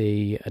fun to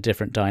see a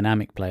different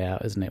dynamic play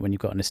out, isn't it? When you've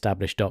got an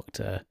established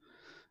Doctor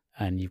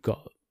and you've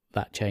got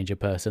that change of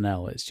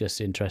personnel, it's just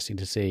interesting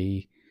to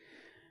see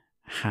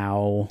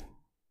how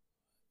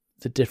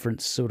the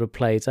difference sort of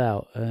plays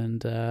out.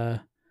 And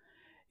by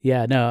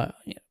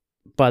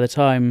the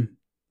time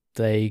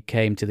they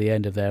came to the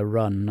end of their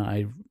run,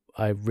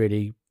 I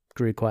really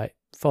grew quite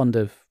fond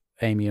of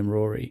Amy and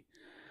Rory.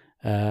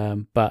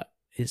 But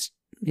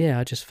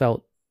I just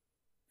felt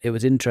it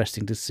was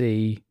interesting to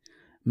see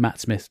Matt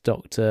Smith's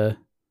Doctor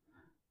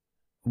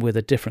with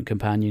a different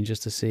companion,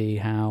 just to see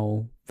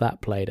how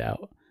that played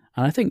out.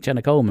 And I think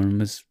Jenna Coleman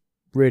was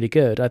really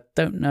good. I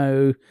don't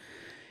know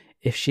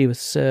if she was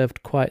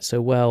served quite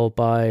so well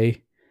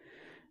by...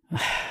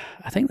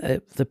 I think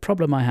the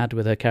problem I had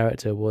with her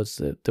character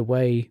was the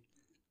way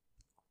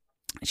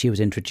she was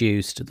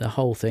introduced, the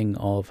whole thing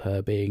of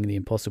her being the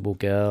impossible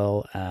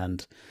girl,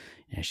 and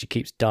she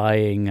keeps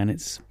dying, and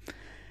it's...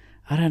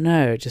 I don't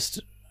know,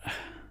 just...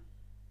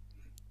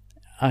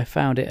 I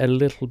found it a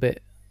little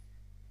bit...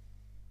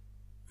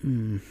 I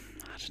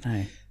don't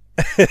know.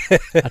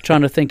 I'm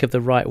trying to think of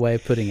the right way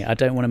of putting it. I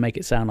don't want to make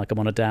it sound like I'm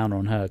on a downer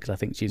on her, because I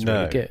think she's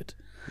really good.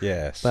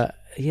 Yes. But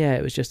yeah,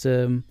 it was just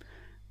a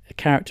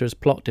character as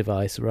plot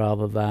device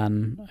rather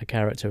than a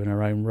character in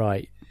her own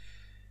right.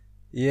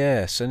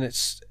 Yes, and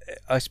it's,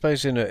 I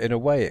suppose in a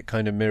way it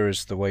kind of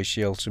mirrors the way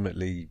she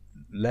ultimately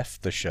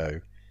left the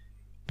show.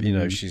 You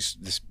know, she's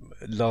this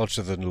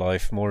larger than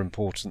life, more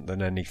important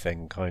than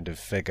anything kind of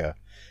figure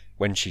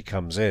when she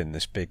comes in,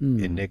 this big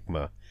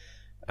enigma.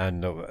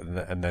 And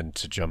then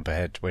to jump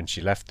ahead, when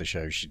she left the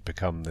show, she'd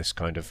become this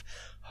kind of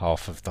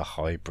half of the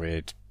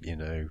hybrid,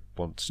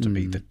 wants to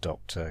be the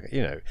Doctor,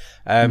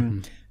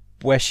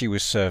 Where she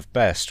was served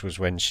best was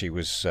when she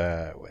was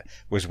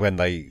when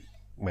they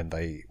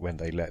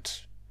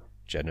let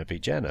Jenna be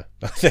Jenna,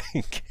 I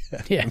think.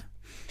 Yeah.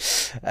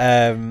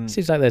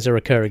 Seems like there's a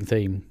recurring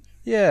theme.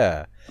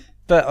 Yeah.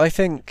 But I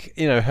think,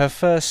 her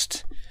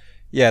first...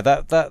 Yeah,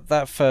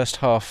 that first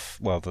half...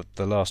 Well,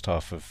 the last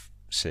half of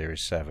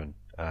Series 7...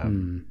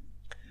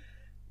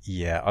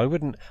 Yeah, I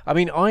wouldn't... I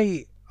mean,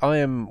 I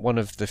am one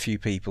of the few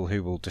people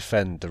who will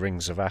defend the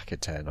Rings of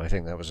Akhaten. I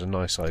think that was a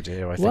nice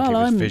idea. I think it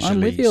was visually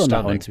I'm with you on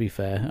stunning. that one, to be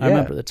fair. I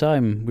remember at the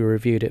time we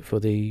reviewed it for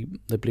the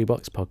Blue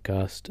Box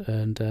podcast,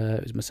 and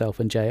it was myself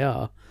and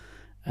JR,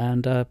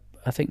 and I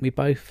think we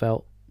both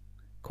felt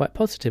quite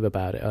positive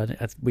about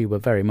it. We were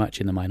very much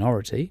in the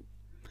minority,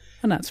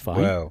 and that's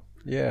fine. Well,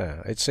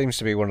 yeah, it seems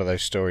to be one of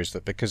those stories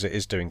that because it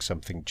is doing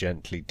something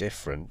gently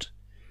different,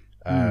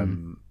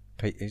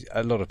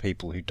 a lot of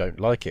people who don't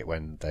like it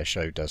when their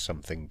show does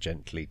something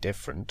gently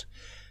different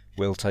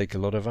will take a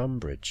lot of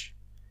umbrage.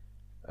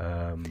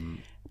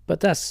 But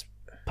that's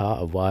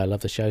part of why I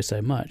love the show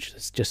so much.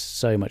 There's just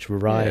so much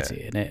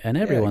variety in it, and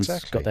everyone's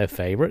got their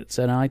favourites,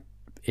 and I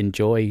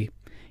enjoy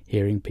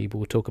hearing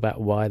people talk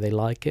about why they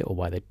like it or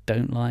why they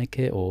don't like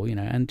it, or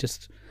and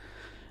just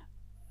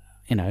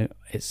I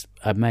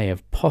may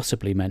have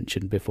possibly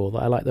mentioned before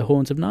that I like the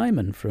Horns of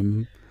Nimon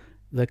from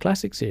the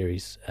classic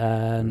series,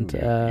 and you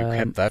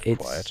kept that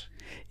quiet.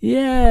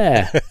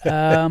 Yeah,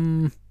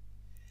 and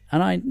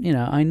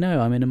I know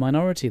I'm in a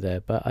minority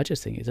there, but I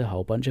just think it's a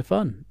whole bunch of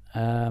fun,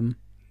 and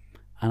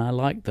I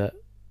like that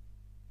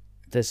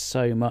there's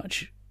so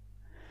much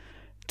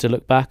to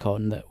look back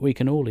on that we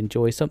can all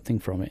enjoy something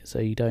from it. So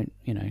you don't,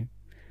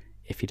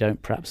 if you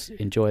don't perhaps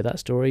enjoy that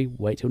story,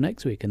 wait till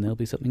next week and there'll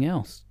be something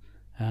else.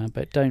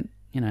 But don't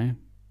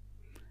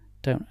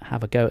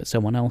have a go at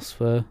someone else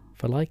for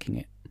liking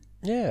it.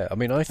 Yeah, I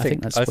mean, I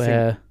think that's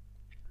where...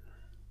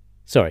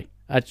 Sorry,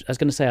 I was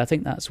going to say, I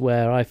think that's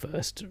where I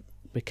first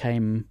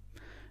became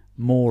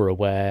more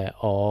aware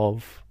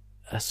of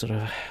a sort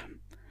of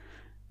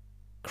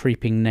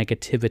creeping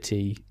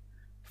negativity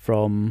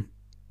from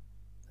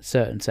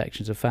certain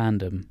sections of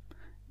fandom,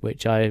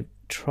 which I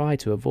try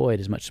to avoid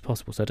as much as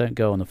possible. So I don't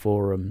go on the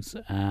forums,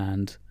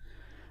 and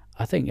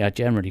I think I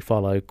generally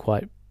follow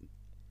quite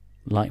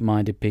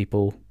like-minded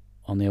people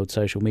on the old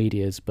social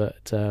medias.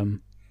 But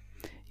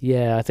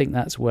I think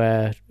that's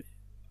where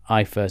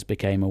I first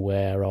became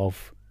aware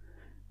of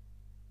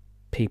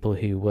people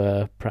who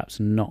were perhaps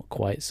not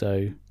quite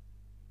so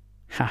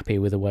happy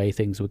with the way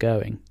things were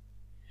going.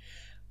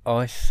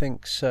 I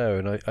think so,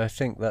 and I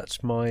think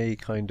that's my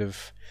kind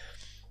of,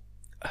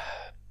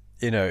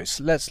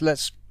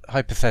 let's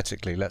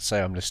hypothetically, let's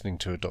say I'm listening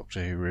to a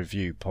Doctor Who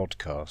review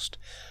podcast,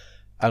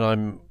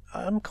 and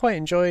I'm quite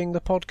enjoying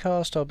the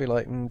podcast. I'll be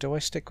like, do I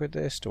stick with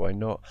this? Do I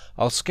not?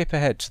 I'll skip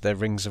ahead to their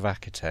Rings of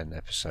Akaten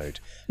episode,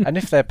 and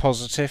if they're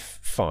positive,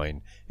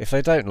 fine. If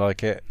they don't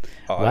like it,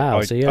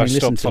 so you only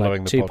listen to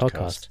following like two the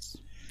podcast. podcasts.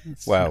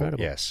 That's well,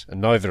 incredible. Yes,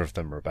 and neither of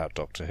them are about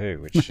Doctor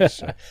Who, which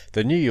is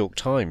the New York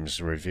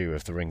Times review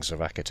of the Rings of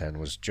Akaten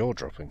was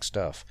jaw-dropping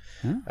stuff,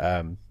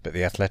 but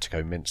the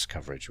Atletico Mints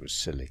coverage was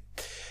silly.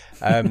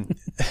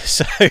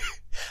 So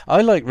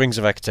I like Rings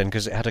of Akaten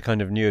because it had a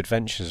kind of New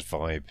Adventures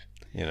vibe.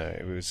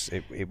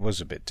 It was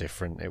a bit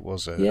different. It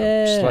was a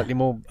slightly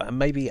more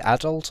maybe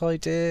adult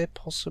idea,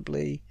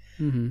 possibly.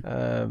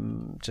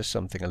 Mm-hmm. Just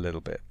something a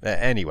little bit.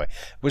 Anyway,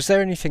 was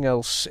there anything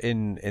else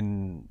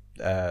in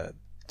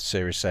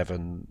Series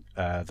 7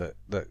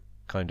 that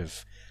kind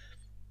of,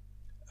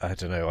 I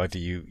don't know, either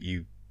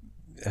you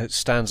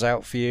stands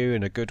out for you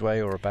in a good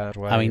way or a bad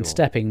way? I mean,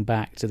 stepping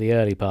back to the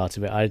early part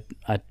of it,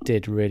 I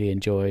did really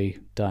enjoy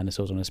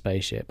Dinosaurs on a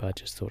Spaceship. I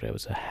just thought it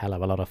was a hell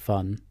of a lot of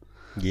fun.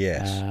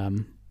 Yes.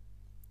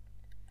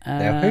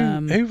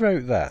 Now, who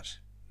wrote that?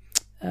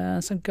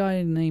 Some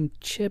guy named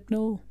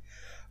Chibnall.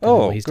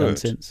 Oh, what he's good. done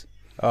since.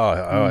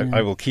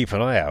 I will keep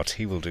an eye out.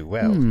 He will do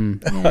well.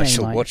 I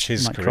shall watch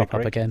his career crop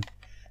up again.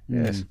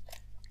 Yes.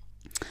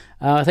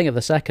 I think of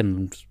the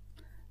second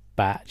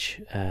batch.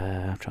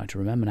 I'm trying to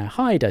remember now.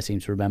 Hyde, I seem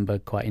to remember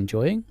quite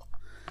enjoying.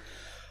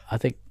 I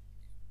think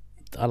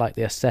I like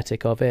the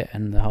aesthetic of it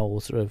and the whole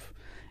sort of.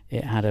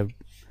 It had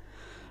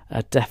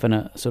a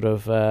definite sort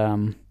of.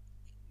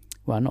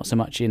 Not so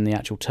much in the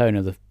actual tone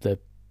of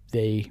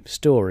the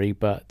story,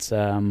 but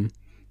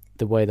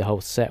the way the whole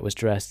set was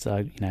dressed.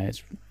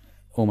 It's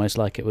almost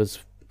like it was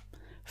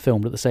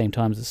filmed at the same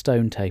time as the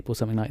Stone Tape or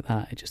something like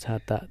that. It just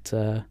had that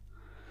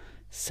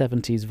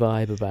 70s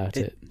vibe about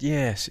it.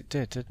 Yes, it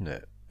did, didn't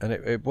it? And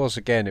it was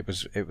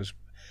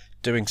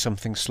doing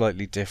something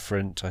slightly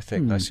different. I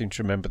think I seem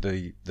to remember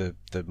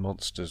the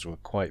monsters were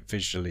quite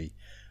visually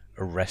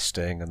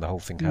arresting, and the whole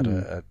thing had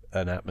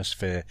an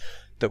atmosphere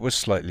that was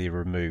slightly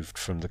removed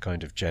from the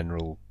kind of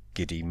general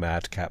giddy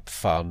madcap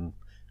fun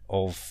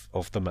of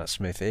the Matt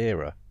Smith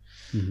era.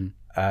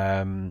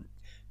 Mm-hmm.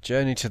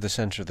 Journey to the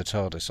Centre of the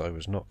TARDIS I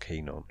was not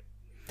keen on.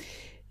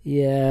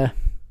 Yeah.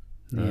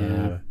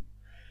 The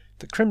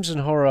Crimson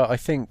Horror, I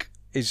think,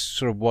 is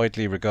sort of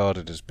widely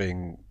regarded as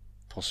being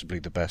possibly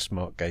the best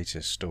Mark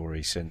Gatiss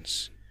story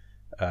since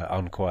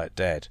Unquiet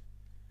Dead.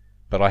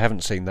 But I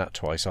haven't seen that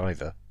twice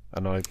either.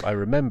 And I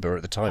remember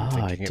at the time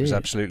thinking it was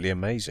absolutely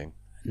amazing.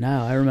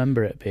 No, I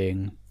remember it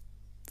being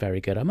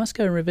very good. I must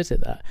go and revisit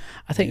that.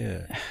 I think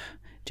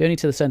Journey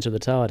to the Centre of the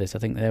TARDIS, I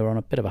think they were on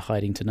a bit of a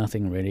hiding to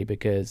nothing, really,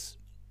 because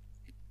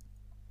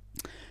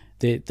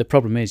the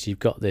problem is you've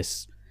got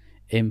this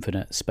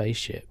infinite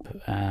spaceship,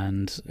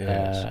 and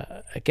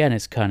again,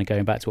 it's kind of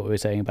going back to what we were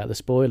saying about the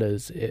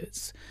spoilers.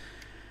 It's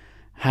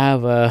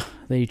however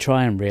you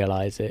try and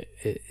realise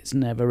it's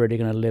never really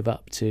going to live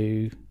up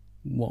to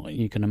what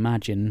you can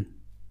imagine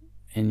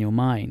in your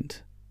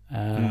mind.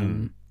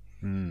 And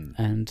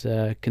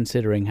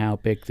considering how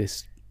big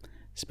this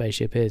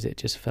spaceship is, it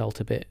just felt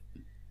a bit,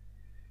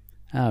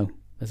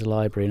 there's a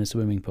library and a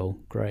swimming pool.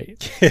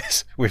 Great.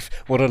 Yes,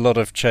 what a lot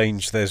of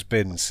change there's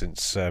been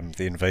since the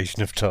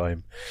Invasion of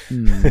Time.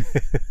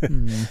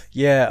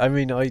 Yeah, I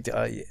mean,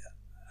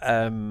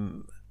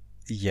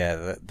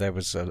 there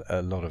was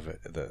a lot of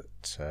it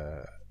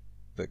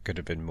that could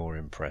have been more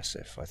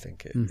impressive. I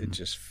think it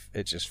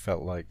just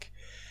felt like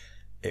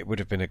it would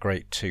have been a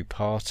great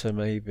two-parter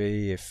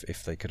maybe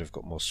if they could have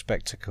got more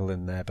spectacle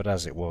in there. But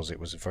as it was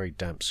a very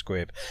damp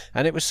squib,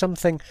 and it was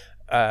something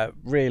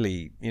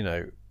really,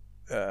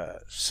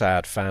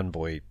 sad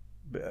fanboy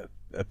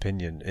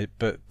opinion.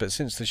 But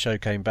since the show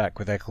came back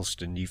with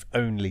Eccleston, you've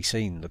only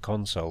seen the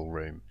console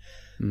room,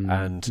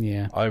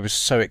 and I was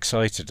so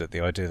excited at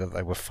the idea that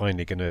they were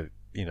finally going to,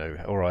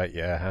 all right,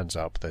 hands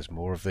up, there's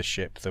more of the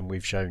ship than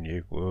we've shown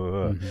you.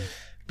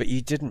 But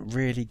you didn't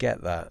really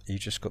get that. You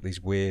just got these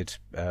weird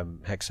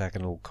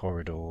hexagonal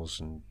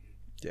corridors and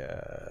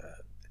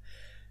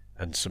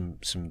some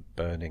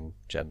burning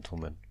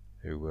gentlemen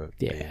who were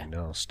being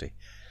nasty.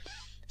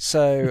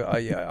 So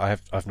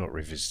I've not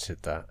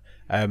revisited that.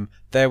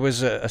 There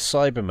was a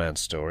Cyberman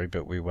story,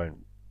 but we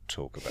won't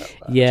talk about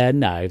that. Yeah,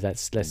 no,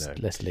 let's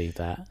leave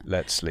that.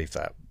 Let's leave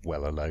that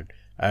well alone.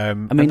 I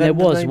mean, there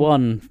was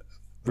one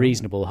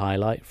reasonable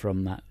highlight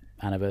from that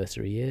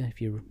anniversary year,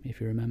 if you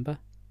remember.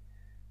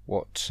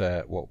 What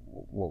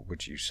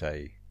would you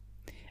say?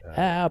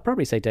 I'll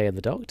probably say Day of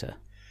the Doctor.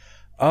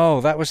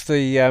 Oh, that was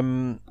the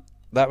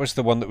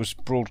one that was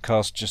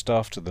broadcast just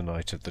after the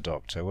Night of the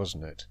Doctor,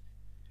 wasn't it?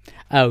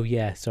 Oh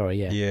yeah,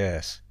 sorry, yeah.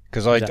 Yes,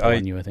 because the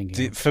one you were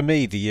thinking of? For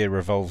me, the year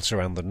revolves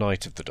around the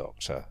Night of the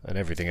Doctor, and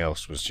everything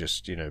else was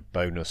just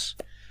bonus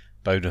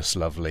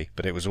lovely.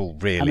 But it was all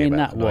really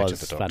about the Night of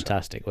the Doctor. That was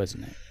fantastic,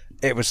 wasn't it?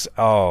 It was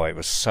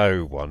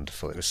so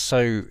wonderful. It was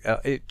so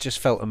it just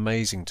felt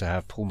amazing to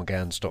have Paul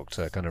McGann's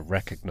Doctor kind of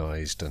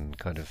recognised and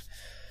kind of.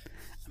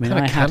 I mean,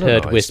 I had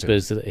heard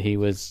whispers that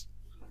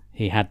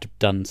he had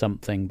done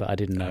something, but I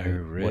didn't know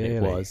what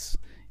it was.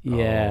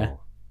 Yeah,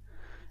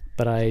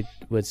 but I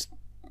was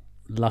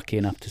lucky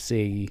enough to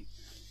see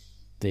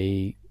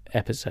the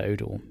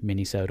episode or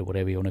minisode or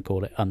whatever you want to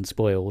call it,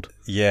 unspoiled.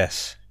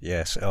 Yes.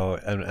 Oh,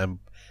 and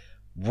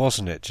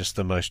wasn't it just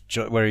the most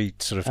where he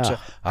sort of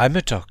I'm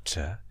a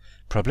doctor,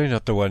 probably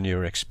not the one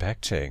you're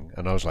expecting,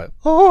 and I was like,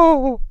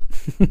 oh.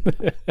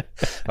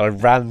 I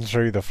ran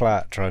through the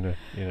flat trying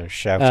to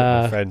shout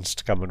at my friends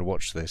to come and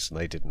watch this, and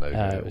they didn't know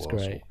who it was.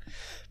 Great.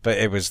 But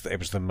it was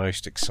the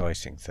most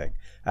exciting thing.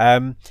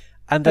 And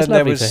then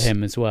there was for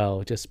him as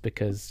well, just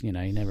because he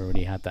never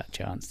really had that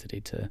chance, did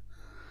he,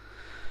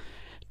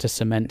 to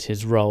cement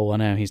his role. I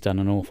know he's done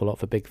an awful lot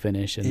for Big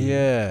Finish, and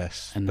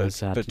has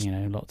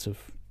had lots of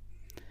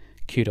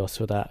kudos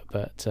for that.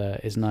 But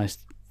it's nice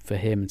for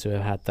him to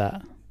have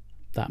had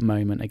that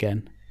moment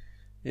again.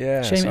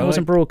 Yeah, shame it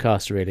wasn't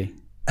broadcast, really.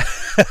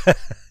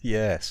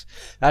 Yes,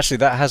 actually,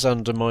 that has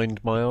undermined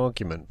my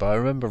argument. But I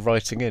remember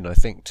writing in, I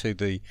think, to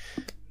the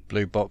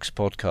Blue Box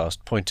podcast,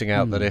 pointing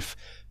out that if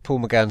Paul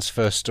McGann's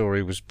first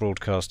story was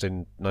broadcast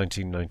in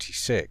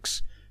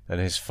 1996 and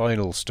his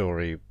final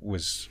story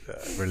was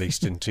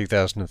released in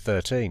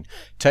 2013,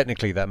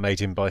 technically that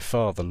made him by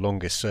far the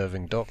longest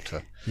serving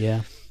Doctor.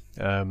 Yeah.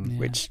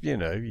 Which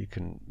you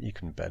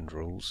can bend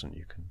rules, and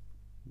you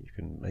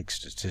can make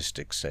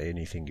statistics say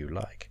anything you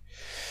like.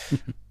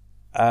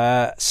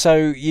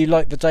 So you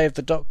like the Day of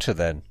the Doctor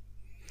then?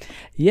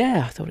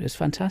 Yeah, I thought it was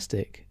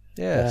fantastic.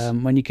 Yes.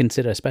 When you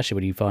consider, especially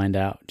when you find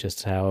out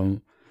just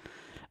how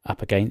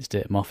up against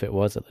it Moffat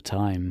was at the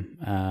time.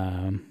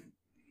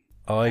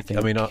 I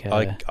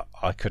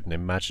couldn't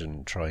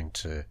imagine trying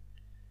to.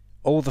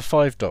 All the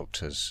 5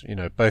 Doctors,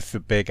 both the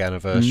big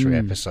anniversary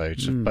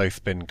episodes have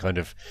both been kind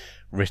of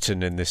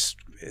written in this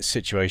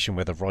situation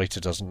where the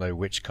writer doesn't know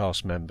which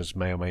cast members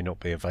may or may not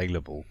be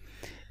available.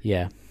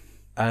 Yeah.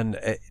 And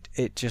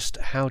it just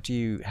how do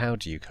you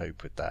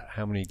cope with that?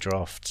 How many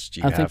drafts do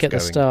you have? I think at the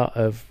start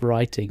of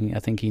writing, I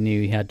think he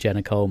knew he had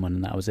Jenna Coleman,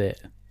 and that was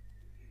it.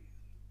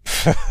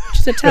 Which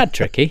is a tad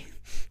tricky.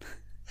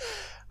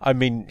 I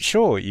mean,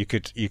 sure, you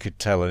could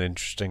tell an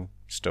interesting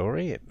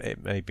story.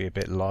 It may be a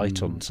bit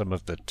light on some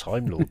of the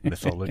Time Lord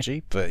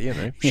mythology, but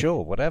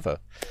sure, whatever.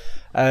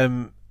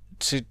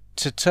 To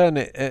turn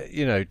it,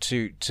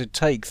 to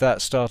take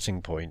that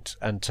starting point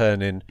and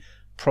turn in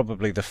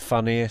probably the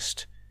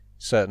funniest,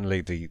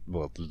 certainly the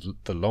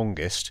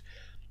longest,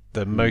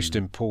 the most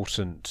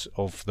important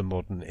of the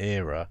modern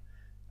era,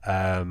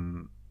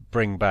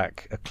 bring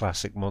back a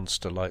classic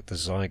monster like the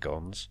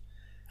Zygons.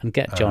 And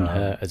get John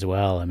Hurt as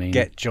well. I mean,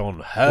 get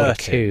John Hurt.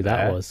 What a coup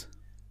that was.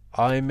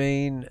 I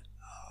mean,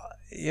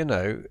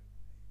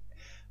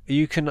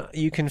 you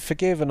can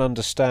forgive and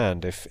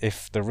understand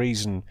if the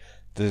reason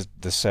the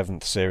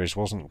 7th series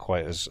wasn't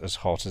quite as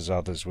hot as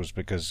others was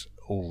because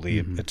all the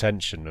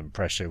attention and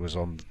pressure was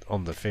on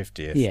the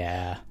 50th.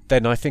 Yeah.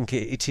 Then I think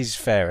it is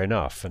fair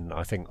enough, and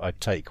I think I'd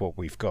take what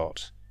we've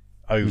got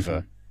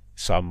over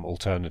some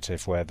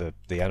alternative where the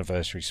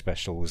anniversary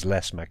special was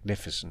less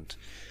magnificent,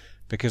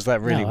 because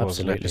that really was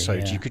an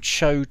episode you could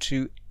show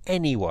to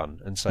anyone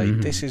and say,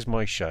 this is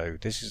my show,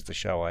 this is the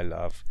show I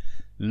love,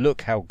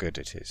 look how good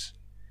it is.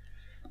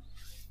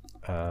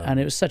 And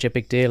it was such a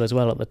big deal as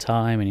well at the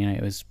time, and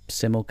it was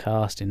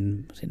simulcast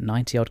in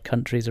 90 odd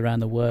countries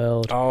around the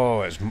world.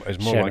 Oh, it was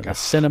more like a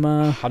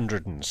cinema,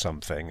 100 and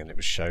something, and it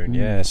was shown.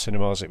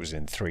 Cinemas. It was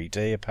in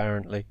 3D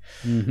apparently.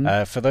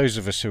 For those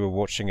of us who were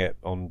watching it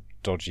on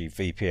dodgy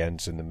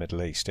VPNs in the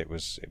Middle East, it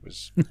was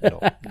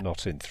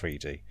not in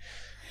 3D.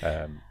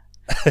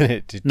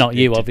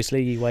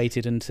 Obviously. You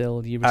waited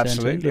until you returned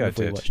to England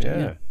before you watched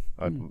it.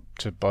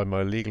 To buy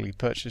my legally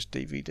purchased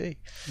DVD.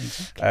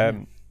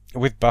 Exactly.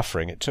 With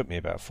buffering, it took me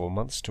about 4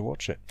 months to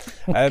watch it.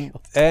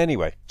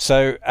 Anyway,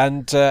 so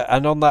and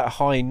on that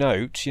high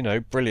note,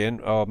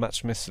 brilliant. Oh, Matt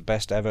Smith's the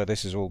best ever.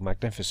 This is all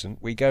magnificent.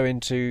 We go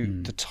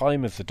into the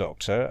Time of the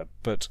Doctor,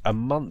 but a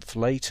month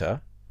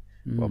later,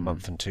 a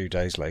month and 2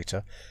 days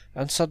later,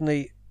 and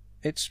suddenly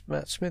it's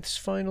Matt Smith's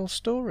final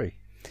story.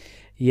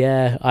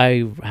 Yeah,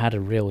 I had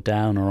a real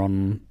downer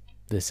on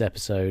this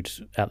episode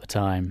at the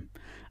time.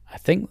 I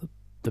think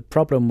the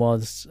problem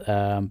was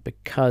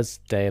because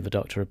Day of the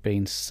Doctor had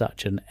been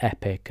such an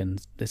epic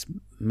and this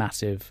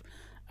massive,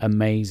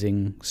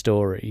 amazing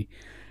story,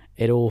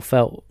 it all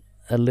felt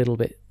a little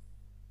bit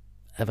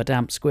of a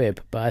damp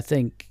squib. But I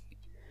think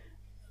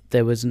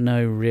there was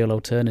no real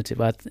alternative.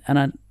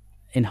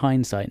 in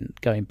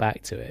hindsight, going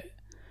back to it,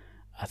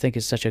 I think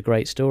it's such a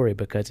great story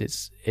because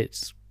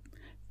it's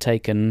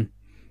taken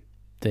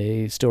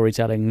the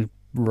storytelling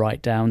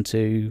right down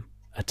to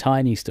a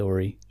tiny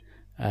story,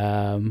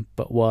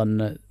 but one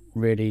that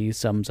really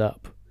sums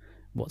up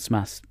what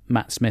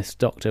Matt Smith's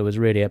Doctor was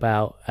really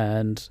about,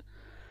 and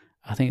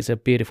I think it's a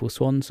beautiful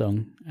swan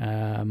song.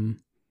 I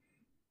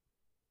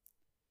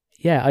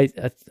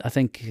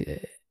think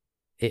it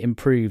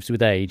improves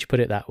with age. Put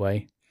it that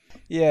way.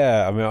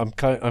 Yeah, I mean, I'm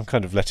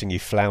kind of letting you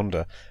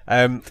flounder.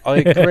 I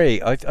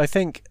agree. I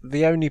think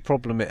the only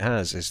problem it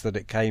has is that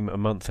it came a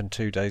month and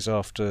 2 days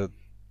after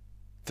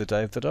the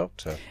Day of the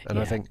Doctor, and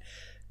I think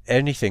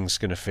anything's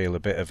going to feel a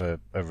bit of a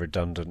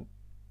redundant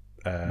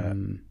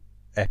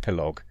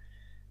epilogue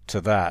to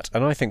that.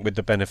 And I think, with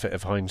the benefit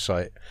of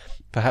hindsight,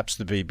 perhaps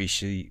the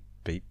BBC,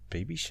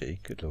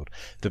 good lord,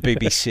 the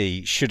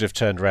BBC should have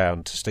turned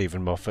around to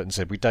Stephen Moffat and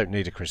said, "We don't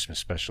need a Christmas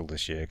special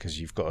this year because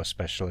you've got a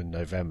special in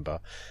November.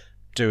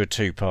 Do a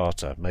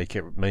two-parter, make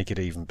it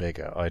even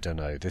bigger." I don't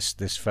know.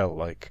 This felt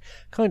like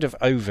kind of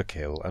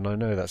overkill, and I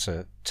know that's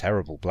a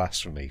terrible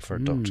blasphemy for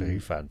a Doctor Who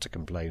fan to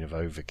complain of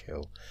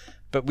overkill,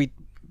 but we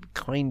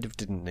kind of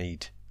didn't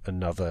need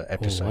another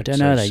episode. I don't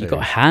know though. You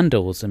got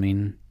Handles. I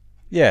mean,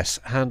 yes,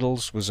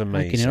 Handles was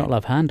amazing. How can you not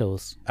love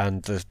Handles?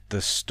 And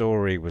the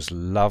story was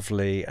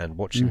lovely, and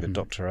watching the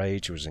Doctor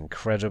age was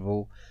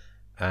incredible,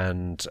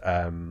 and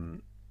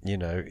you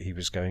know, he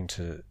was going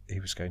to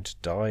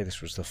die.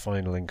 This was the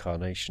final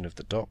incarnation of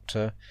the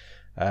Doctor.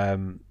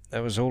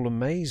 That was all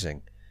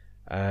amazing,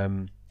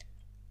 and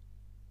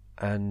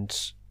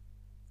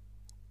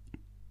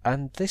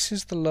this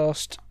is the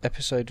last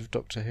episode of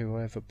Doctor Who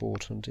I ever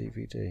bought on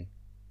DVD.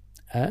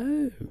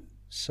 Oh,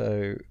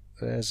 so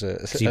there's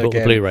a. So you bought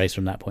the Blu-rays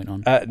from that point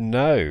on?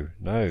 No,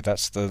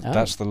 that's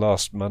the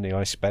last money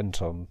I spent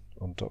on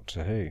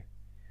Doctor Who.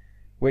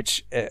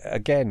 Which,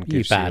 again,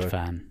 gives you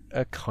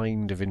a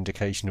kind of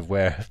indication of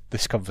where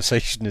this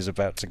conversation is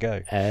about to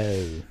go.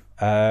 Oh.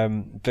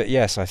 But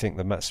yes, I think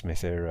the Matt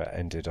Smith era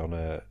ended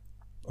on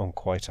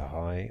quite a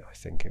high. I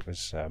think it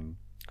was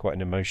quite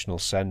an emotional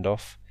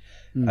send-off.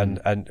 And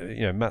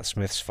you know, Matt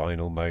Smith's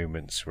final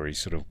moments where he's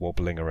sort of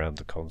wobbling around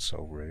the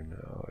console room.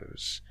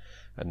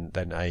 And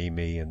then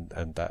Amy and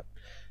that,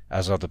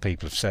 as other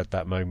people have said,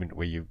 that moment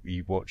where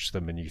you watch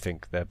them and you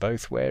think they're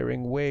both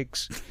wearing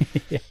wigs.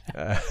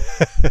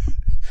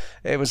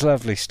 It was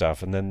lovely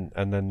stuff, and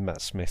then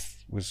Matt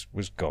Smith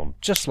was gone,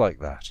 just like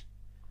that.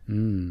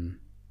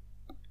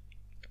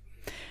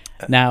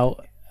 Now,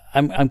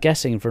 I'm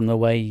guessing from the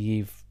way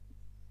you've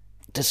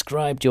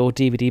described your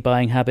DVD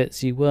buying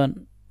habits, you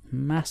weren't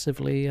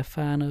massively a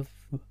fan of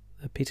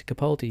the Peter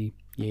Capaldi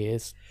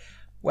years.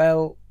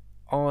 Well,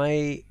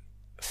 I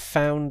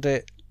found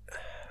it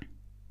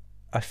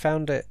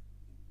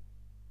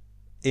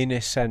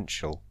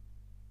inessential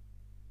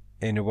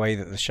in a way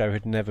that the show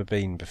had never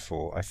been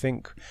before. I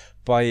think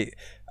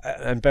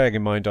and bearing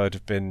in mind I'd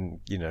have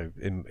been, you know,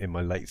 in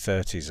my late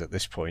 30s at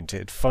this point, it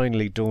had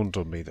finally dawned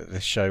on me that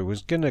this show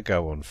was going to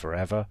go on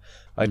forever.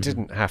 I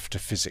didn't have to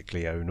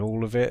physically own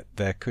all of it.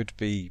 There could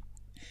be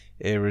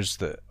eras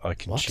that I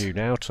can tune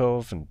out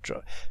of,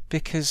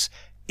 because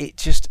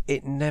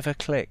it never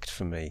clicked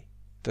for me.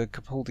 The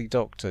Capaldi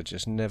Doctor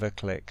just never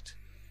clicked.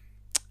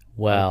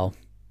 Well,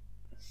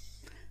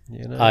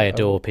 you know, I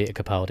adore Peter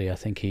Capaldi. I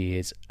think he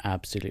is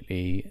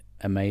absolutely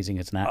amazing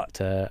as an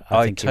actor.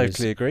 I think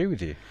totally agree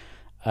with you.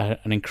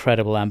 An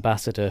incredible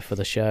ambassador for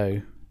the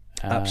show.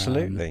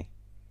 Absolutely.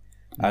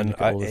 And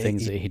all the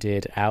things that he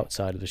did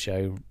outside of the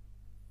show,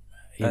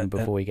 even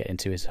before we get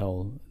into his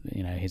whole,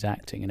 you know, his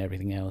acting and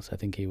everything else. I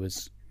think he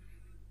was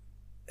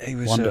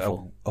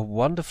wonderful. A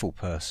wonderful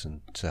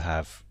person to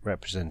have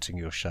representing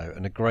your show,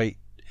 and a great.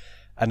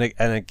 And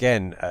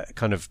again,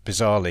 kind of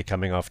bizarrely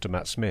coming after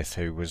Matt Smith,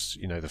 who was,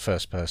 you know, the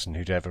first person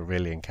who'd ever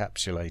really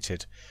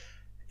encapsulated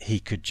he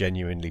could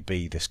genuinely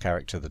be this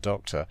character, the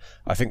Doctor.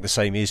 I think the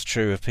same is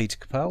true of Peter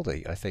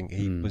Capaldi. I think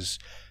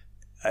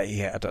he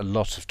had a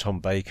lot of Tom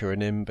Baker in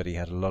him, but he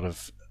had a lot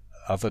of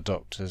other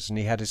Doctors, and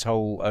he had his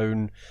whole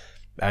own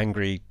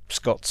angry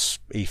Scots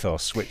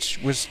ethos, which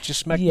was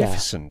just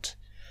magnificent.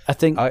 I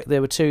think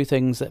there were two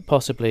things that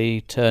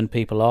possibly turned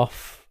people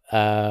off.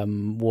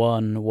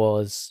 One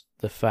was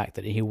the fact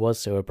that he was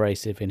so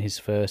abrasive in his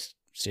first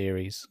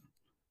series,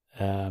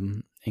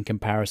 in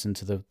comparison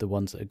to the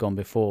ones that had gone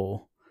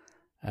before,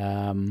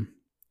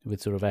 with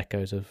sort of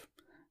echoes of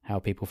how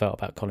people felt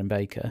about Colin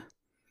Baker.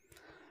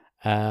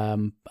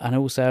 And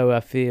also I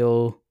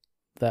feel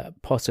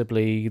that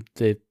possibly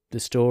the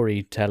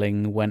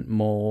storytelling went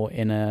more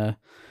in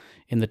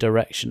the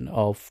direction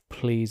of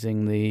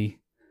pleasing the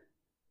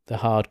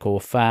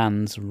hardcore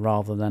fans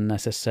rather than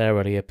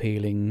necessarily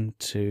appealing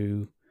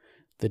to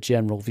the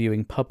general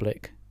viewing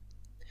public.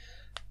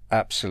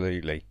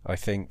 Absolutely. I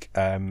think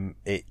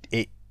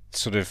it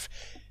sort of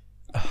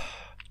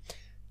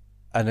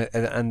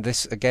and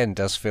this again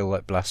does feel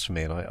like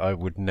blasphemy, and I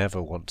would never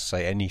want to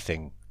say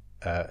anything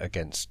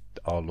against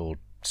our Lord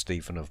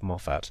Stephen of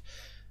Moffat,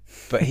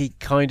 but he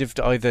kind of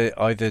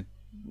either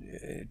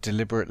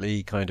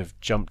deliberately kind of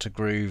jumped a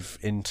groove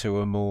into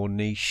a more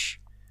niche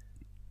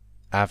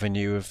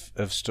avenue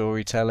of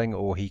storytelling,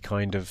 or he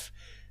kind of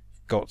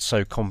got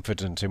so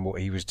confident in what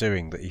he was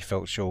doing that he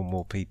felt sure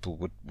more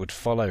people would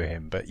follow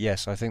him. But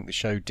yes, I think the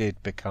show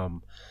did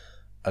become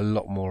a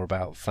lot more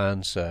about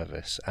fan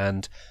service,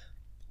 and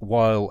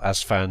while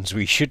as fans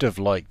we should have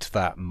liked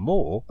that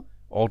more,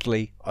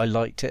 oddly I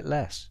liked it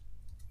less.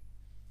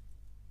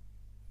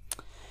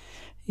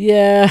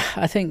 Yeah,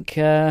 I think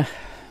I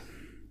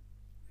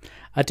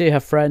do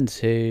have friends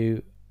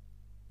who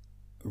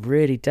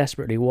really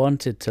desperately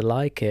wanted to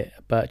like it,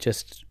 but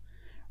just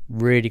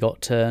really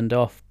got turned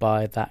off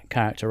by that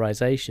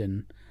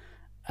characterization.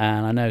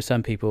 And I know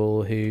some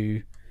people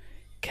who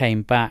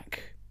came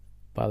back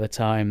by the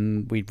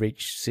time we'd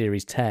reached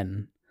series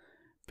 10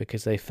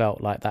 because they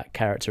felt like that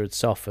character had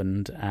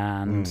softened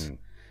and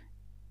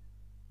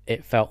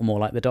it felt more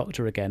like the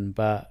Doctor again.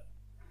 But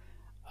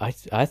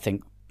I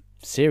think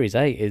series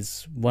 8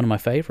 is one of my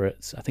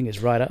favourites. I think it's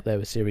right up there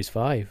with series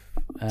 5.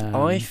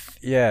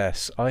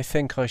 Yes, I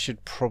think I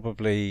should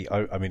probably...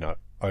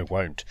 I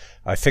won't.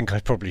 I think I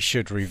probably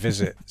should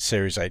revisit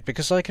Series 8,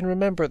 because I can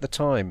remember at the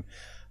time,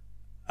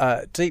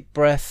 Deep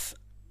Breath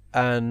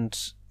and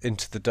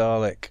Into the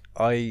Dalek,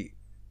 I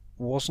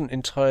wasn't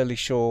entirely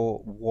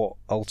sure what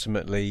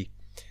ultimately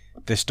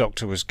this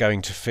Doctor was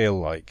going to feel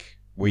like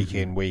week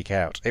in, week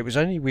out. It was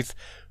only with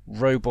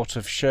Robot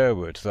of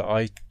Sherwood that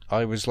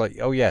I was like,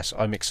 oh yes,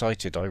 I'm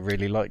excited, I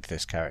really like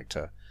this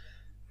character.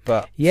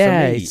 But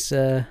yeah, for me, it's...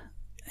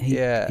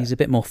 he's a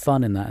bit more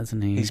fun in that,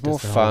 isn't he? He's more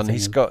fun.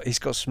 He's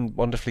got some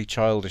wonderfully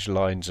childish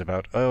lines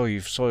about, "Oh,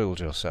 you've soiled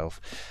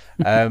yourself,"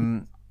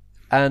 and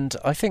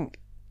I think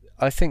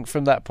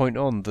from that point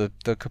on, the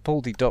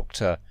Capaldi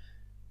Doctor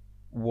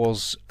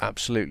was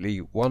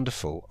absolutely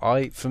wonderful.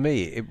 For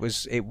me, it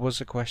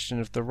was a question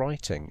of the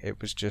writing.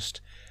 It was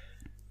just.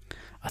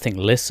 I think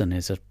Listen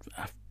is a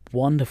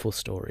wonderful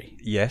story.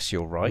 Yes,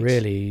 you're right.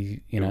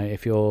 Really,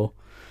 if you're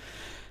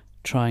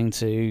trying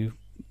to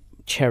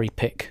cherry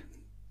pick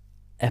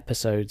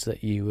episodes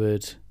that you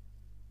would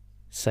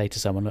say to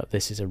someone, look,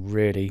 this is a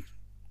really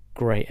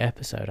great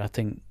episode. I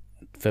think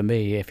for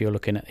me, if you're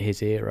looking at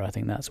his era, I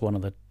think that's one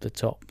of the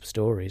top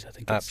stories. I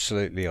think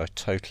absolutely, I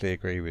totally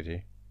agree with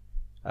you.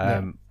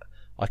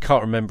 I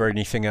can't remember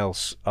anything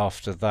else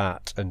after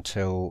that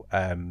until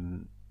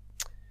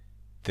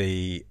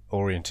the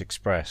Orient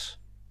Express.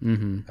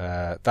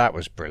 That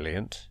was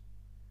brilliant.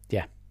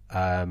 Yeah.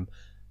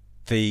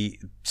 The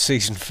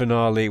season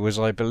finale was,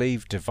 I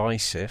believe,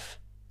 divisive.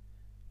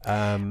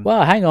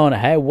 Well, hang on.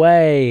 Hey,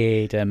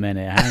 wait a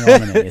minute. Hang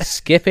on a minute. You're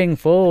skipping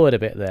forward a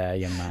bit there,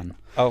 young man.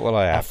 Oh, well,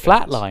 I have.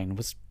 Flatline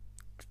was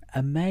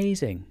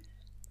amazing.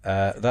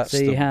 That's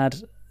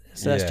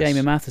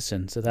Jamie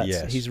Matheson. So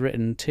yes. He's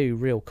written 2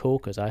 real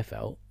corkers, I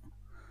felt.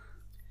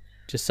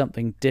 Just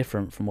something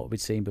different from what we'd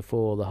seen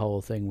before, the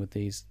whole thing with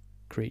these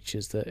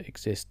creatures that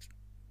exist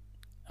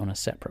on a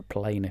separate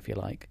plane, if you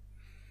like.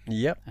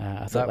 Yep.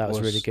 I thought that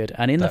was really good.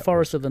 And In the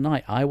Forest of the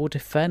Night, I will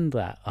defend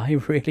that. I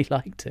really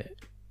liked it.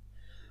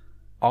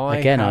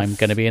 I'm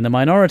going to be in the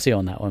minority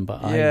on that one,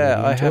 but I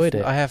really enjoyed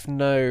it. I have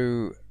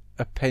no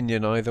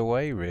opinion either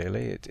way,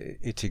 really.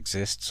 It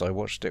exists. I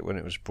watched it when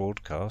it was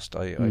broadcast.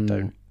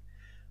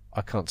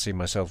 I can't see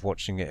myself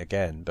watching it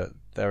again, but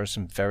there are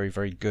some very,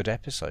 very good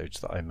episodes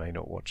that I may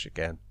not watch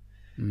again.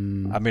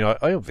 I mean,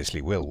 I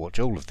obviously will watch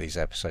all of these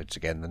episodes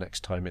again the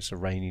next time it's a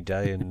rainy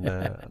day and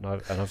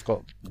I've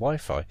got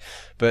Wi-Fi.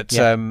 But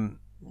the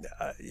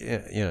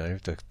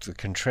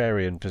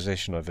contrarian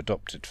position I've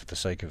adopted for the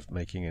sake of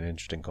making an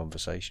interesting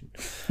conversation.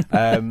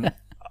 There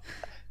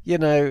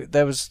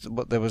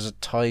was a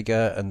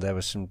tiger and there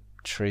were some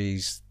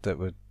trees that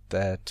were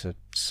there to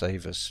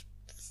save us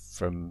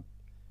from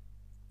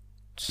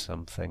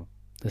something.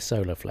 The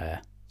solar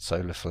flare.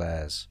 Solar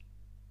flares.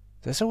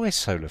 There's always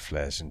solar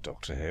flares in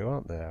Doctor Who,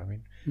 aren't there? I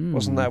mean,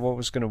 wasn't that what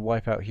was going to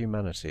wipe out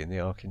humanity in the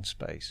Ark in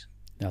Space?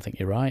 I think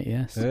you're right,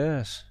 yes.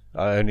 Yes.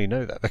 I only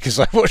know that because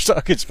I watched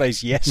Ark in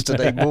Space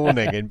yesterday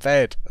morning in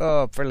bed.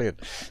 Oh, brilliant.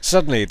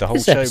 Suddenly the whole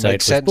show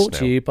makes sense now. Brought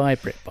to you by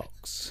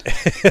BritBox.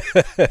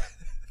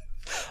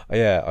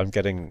 Yeah, I'm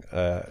getting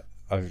a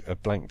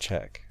blank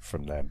check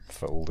from them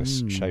for all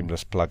this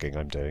shameless plugging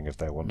I'm doing of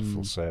their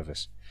wonderful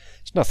service.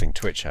 It's nothing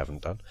Twitch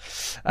haven't done.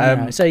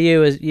 So you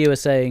were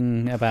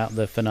saying about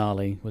the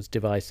finale was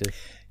divisive.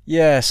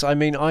 Yes, I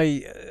mean,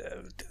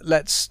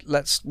 let's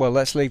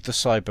leave the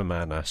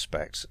Cyberman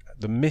aspect.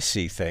 The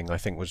Missy thing I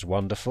think was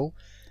wonderful.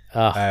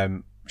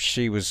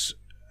 She was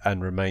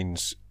and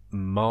remains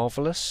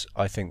marvelous.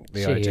 I think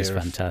the idea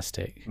of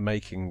fantastic,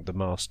 making the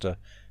Master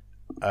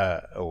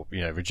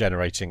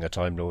regenerating a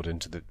Time Lord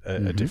into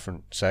a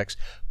different sex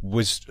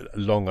was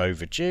long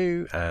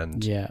overdue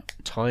and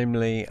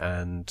timely.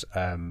 And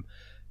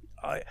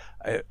I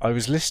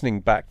was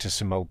listening back to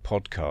some old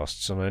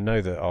podcasts, and I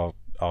know that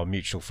our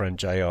mutual friend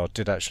JR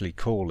did actually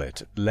call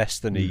it less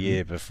than a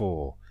year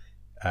before.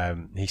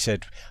 He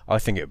said, I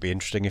think it would be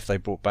interesting if they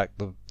brought back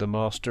the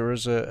Master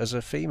as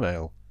a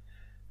female.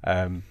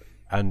 And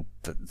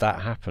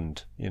that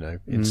happened,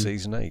 in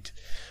season 8.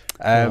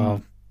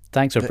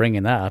 Thanks for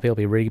bringing that up. He'll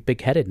be really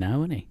big-headed now,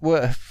 won't he?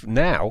 Well,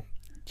 now.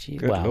 Gee,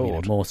 Good well,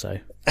 Lord. more so.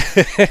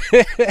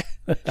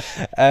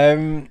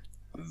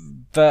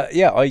 But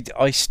yeah,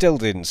 I still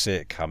didn't see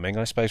it coming.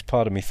 I suppose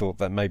part of me thought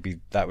that maybe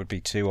that would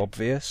be too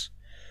obvious.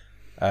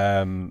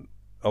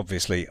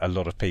 Obviously, a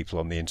lot of people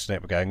on the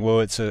internet were going,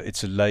 "Well, it's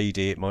a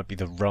lady. It might be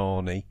the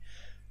Rani,"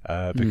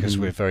 because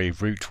we're very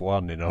Route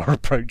One in our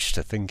approach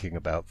to thinking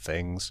about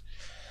things.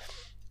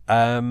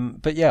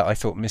 But yeah, I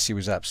thought Missy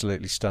was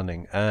absolutely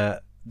stunning.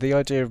 The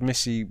idea of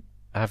Missy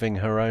having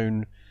her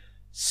own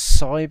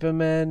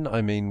Cybermen.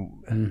 I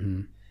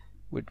mean,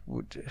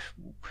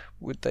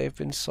 would they have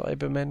been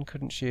Cybermen?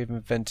 Couldn't she have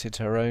invented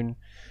her own?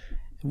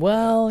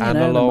 Well, you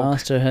analog? know, the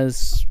Master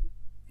has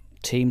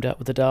teamed up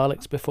with the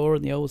Daleks before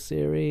in the old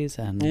series,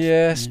 and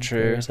yes, true.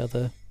 various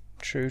other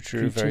True,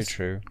 creatures. very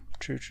true.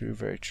 True,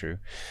 very true.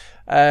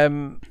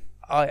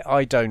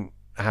 I don't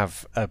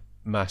have a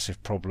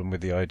massive problem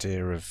with the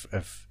idea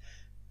of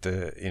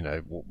the, you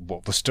know,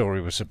 what the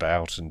story was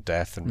about, and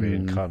death and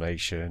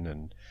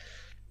reincarnation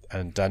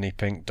and Danny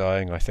Pink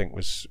dying. I think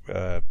was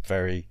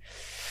very.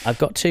 I've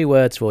got 2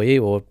 words for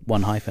you, or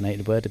one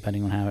hyphenated word,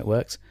 depending on how it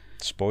works.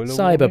 Spoiler.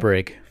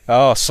 Cyberbrig.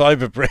 Oh,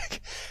 Cyberbrig.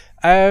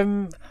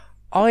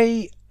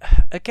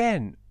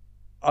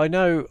 I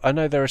know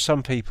there are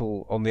some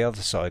people on the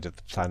other side of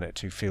the planet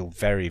who feel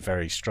very,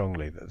 very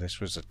strongly that this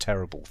was a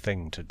terrible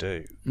thing to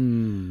do.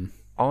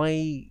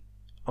 I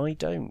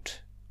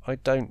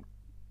don't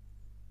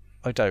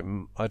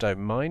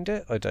mind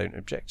it. I don't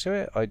object to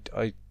it.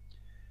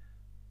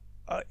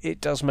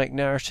 It does make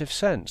narrative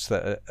sense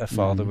that a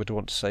father would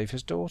want to save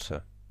his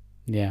daughter.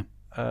 Yeah.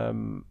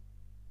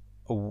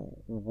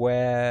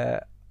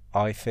 Where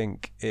I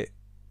think it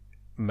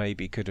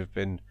maybe could have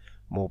been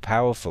more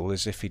powerful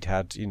is if he'd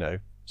had, you know,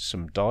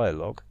 some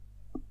dialogue.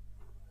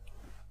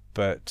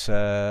 But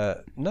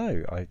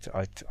no, I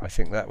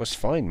think that was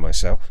fine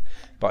myself.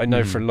 But I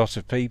know for a lot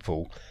of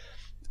people,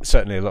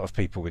 certainly a lot of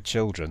people with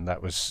children,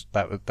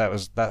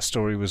 that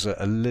story was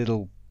a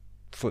little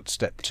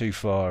footstep too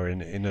far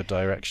in a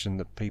direction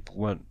that people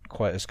weren't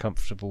quite as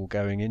comfortable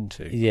going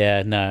into.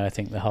 Yeah, no, I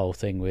think the whole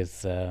thing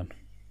with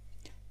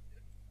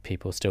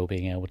people still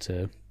being able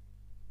to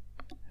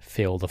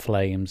feel the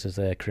flames as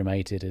they're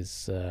cremated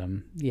is,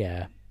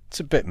 yeah. It's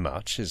a bit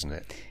much, isn't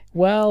it?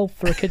 Well,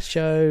 for a kids'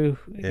 show,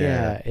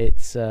 yeah,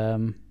 it's,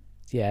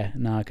 yeah,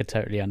 no, I could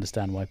totally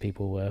understand why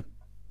people were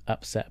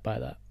upset by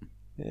that.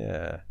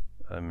 Yeah,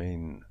 I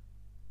mean,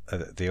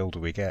 the older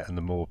we get and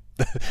the more,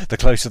 the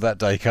closer that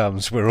day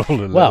comes, we're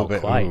all a little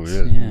bit... Quite,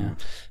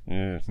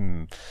 yeah.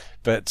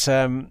 But,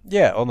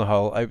 yeah, on the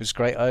whole, it was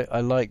great.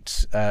 I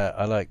liked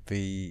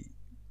the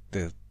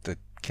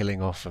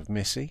killing off of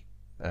Missy,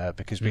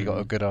 because we got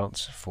a good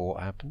answer for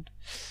what happened.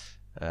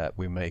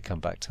 We may come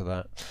back to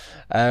that.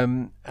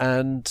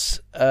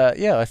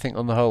 Yeah, I think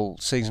on the whole,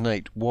 Season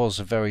 8 was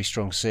a very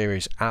strong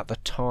series at the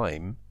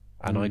time,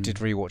 and I did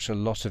rewatch a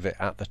lot of it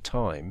at the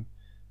time,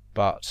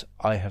 but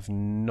I have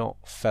not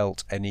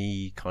felt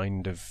any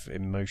kind of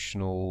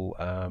emotional,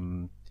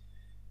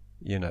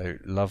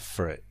 love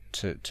for it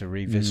to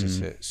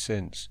revisit it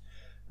since.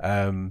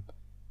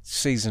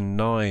 Season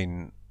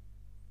 9...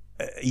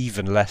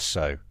 even less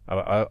so.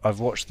 I've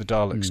watched the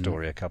Dalek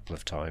story a couple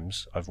of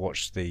times. I've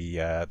watched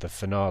the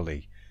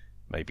finale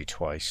maybe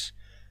twice.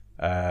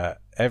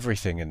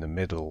 Everything in the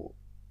middle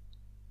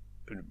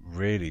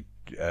really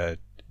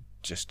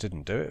just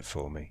didn't do it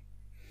for me.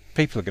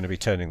 People are going to be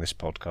turning this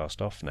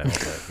podcast off now.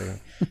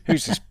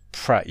 Who's this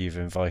prat you've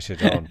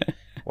invited on?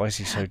 Why is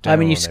he so down? I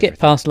mean, you skipped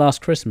past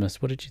Last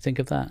Christmas. What did you think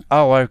of that?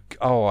 I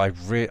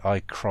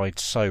cried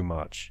so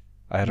much.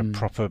 I had a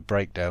proper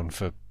breakdown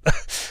for.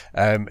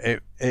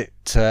 It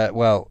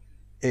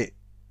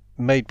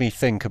made me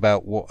think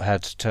about what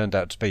had turned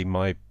out to be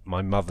my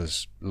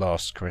mother's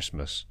last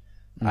Christmas,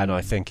 and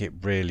I think it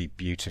really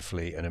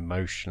beautifully and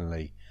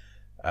emotionally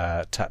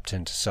tapped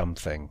into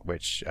something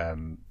which,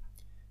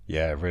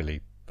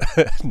 really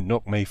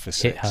knocked me for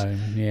six. Hit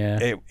home,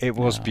 yeah. It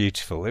was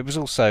beautiful. It was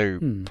also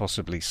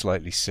possibly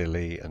slightly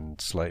silly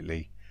and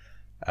slightly.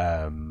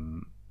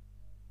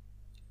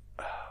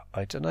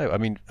 I don't know. I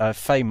mean,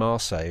 Faye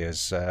Marsay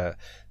as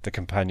the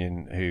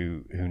companion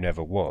who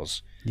never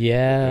was.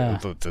 Yeah,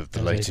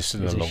 the latest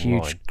in a long line. There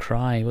was a huge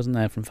cry, wasn't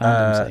there, from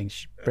fandom saying,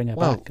 "Bring her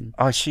back."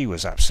 And she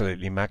was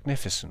absolutely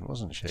magnificent,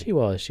 wasn't she? She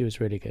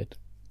was really good.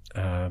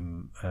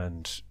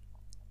 And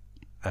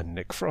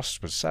Nick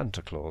Frost was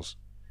Santa Claus.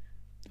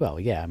 Well,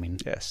 yeah, I mean,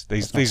 yes.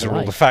 These are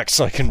all the facts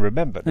I can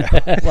remember now.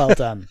 Well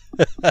done.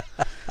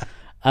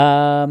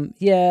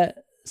 Yeah,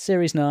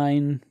 Series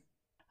 9.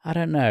 I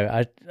don't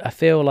know. I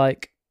feel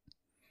like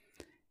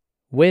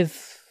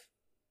with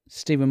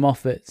Stephen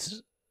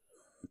Moffat's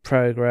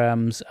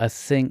programs, I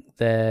think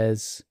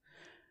there's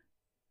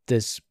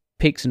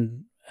peaks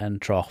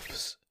and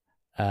troughs.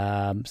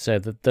 So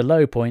the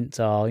low points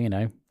are,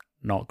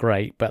 not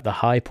great, but the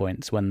high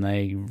points when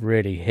they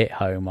really hit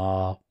home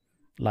are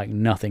like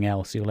nothing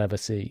else you'll ever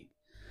see.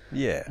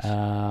 Yes.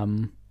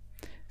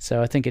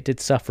 So I think it did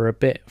suffer a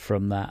bit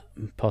from that,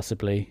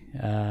 possibly.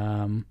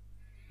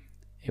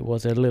 It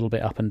was a little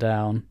bit up and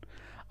down.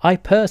 I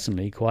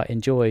personally quite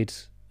enjoyed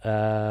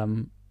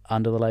Under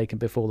the Lake and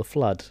Before the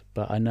Flood,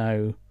 but I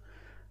know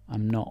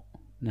I'm not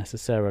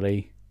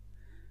necessarily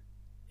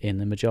in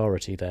the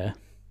majority there.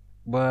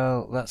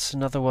 Well, that's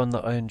another one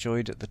that I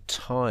enjoyed at the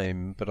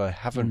time, but I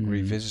haven't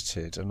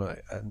revisited,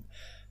 and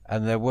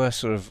there were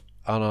sort of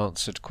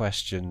unanswered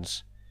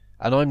questions.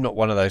 And I'm not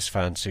one of those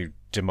fans who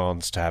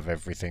demands to have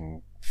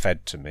everything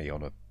fed to me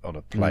on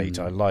a plate.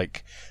 I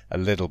like a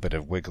little bit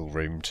of wiggle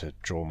room to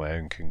draw my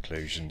own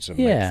conclusions and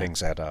make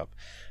things add up.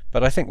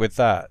 But I think with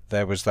that,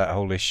 there was that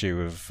whole issue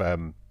of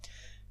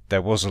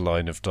there was a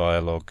line of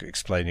dialogue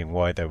explaining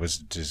why there was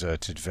a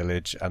deserted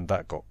village, and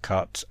that got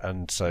cut,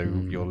 and so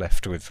you're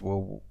left with,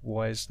 well,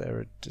 why is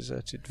there a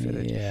deserted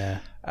village? Yeah.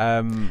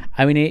 I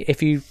mean,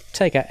 if you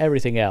take out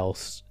everything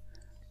else,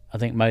 I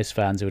think most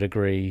fans would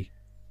agree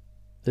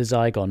the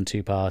Zygon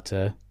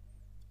two-parter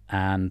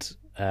and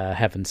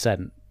Heaven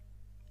Sent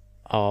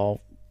are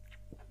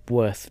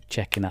worth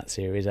checking that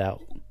series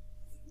out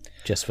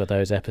just for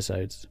those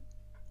episodes.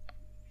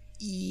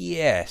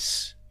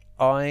 Yes.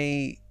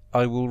 I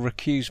will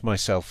recuse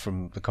myself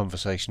from the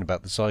conversation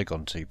about the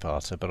Zygon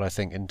two-parter, but I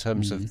think in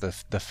terms of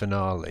the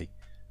finale,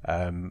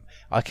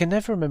 I can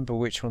never remember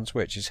which one's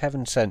which. Is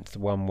Heaven Sent the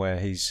one where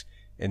he's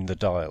in the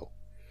dial?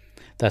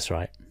 That's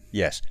right.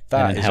 Yes,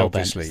 that is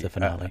obviously the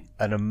finale.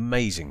 An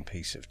amazing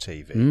piece of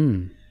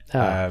TV.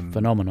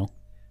 Phenomenal.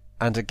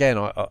 And again,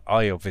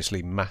 I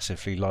obviously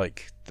massively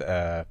like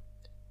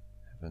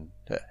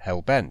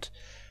Hellbent.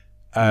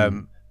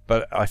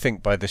 But I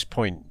think by this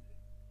point,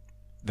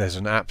 there's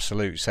an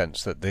absolute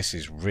sense that this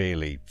is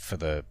really for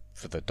the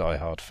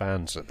diehard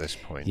fans at this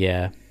point.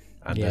 Yeah,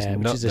 and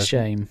which is a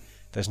shame.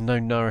 There's no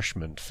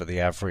nourishment for the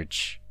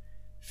average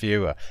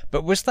viewer.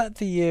 But was that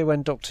the year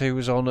when Doctor Who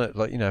was on at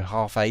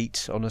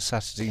 8:30 on a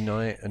Saturday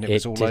night, and it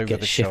was all over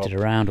the shop? It shifted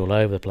around all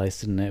over the place,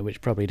 didn't it? Which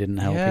probably didn't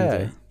help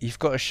either. You've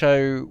got a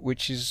show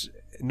which is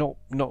not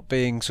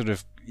being sort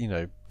of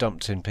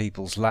dumped in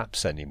people's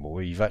laps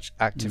anymore. You've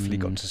actively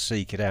got to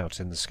seek it out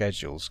in the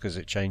schedules because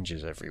it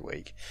changes every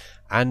week,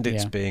 and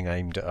it's being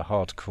aimed at a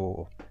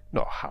hardcore,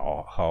 not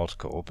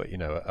hardcore, but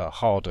a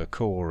harder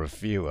core of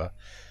viewer.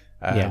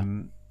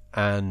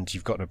 And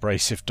you've got an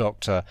abrasive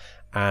Doctor,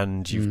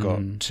 and you've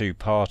got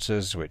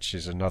two-parters, which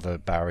is another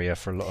barrier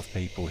for a lot of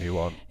people who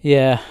aren't.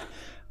 Yeah.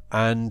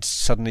 And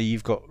suddenly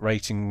you've got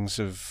ratings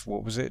of,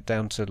 what was it,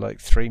 down to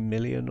 3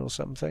 million or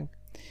something?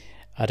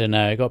 I don't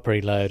know. It got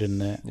pretty low,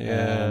 didn't it?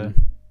 Yeah.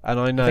 And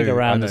I think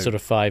around the sort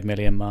of 5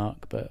 million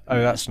mark, but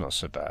that's not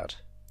so bad.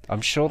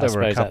 I'm sure there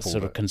were a couple. That's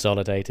sort of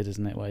consolidated,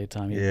 isn't it? By the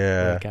time you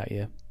work out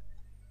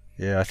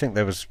Yeah, I think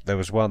there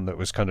was one that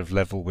was kind of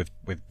level with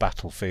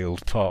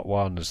Battlefield Part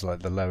 1 as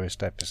the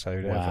lowest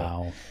episode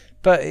ever.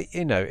 But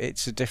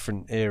it's a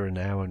different era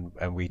now,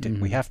 and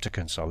we have to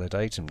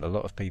consolidate, and a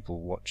lot of people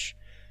watch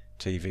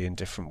TV in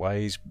different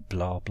ways.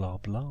 Blah blah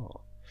blah.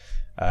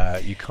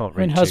 You can't. I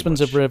mean, Husbands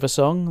of River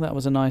Song. That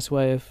was a nice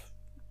way of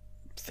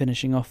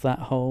finishing off that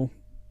whole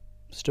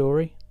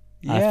story.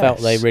 Yes. I felt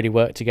they really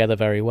worked together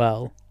very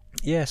well.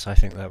 Yes, I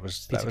think that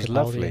was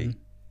lovely.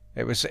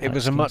 It was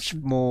a much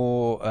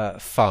more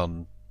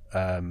fun.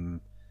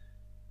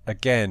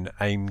 Again,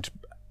 aimed.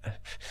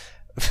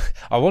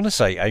 I want to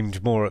say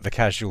aimed more at the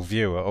casual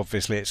viewer.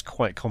 Obviously, it's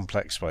quite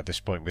complex by this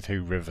point with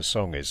who River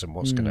Song is and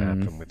what's going to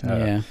happen with her.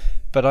 Yeah.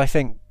 But I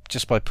think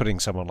just by putting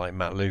someone like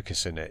Matt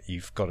Lucas in it,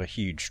 you've got a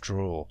huge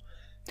draw.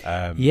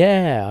 I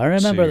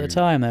remember at the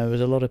time there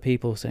was a lot of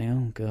people saying,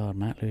 "Oh God,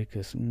 Matt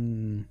Lucas."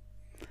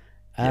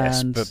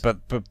 Yes,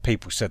 but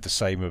people said the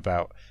same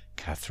about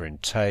Catherine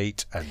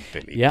Tate and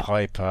Billie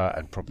Piper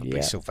and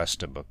probably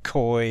Sylvester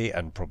McCoy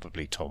and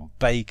probably Tom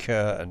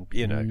Baker, and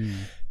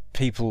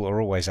people are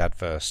always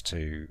adverse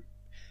to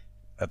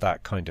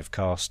that kind of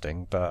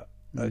casting, but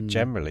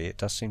generally it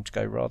does seem to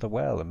go rather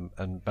well,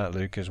 and Matt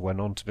Lucas went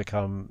on to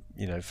become,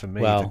 for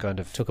me, the kind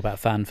of... Talk about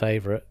fan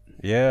favourite.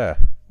 Yeah.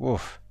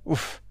 Oof.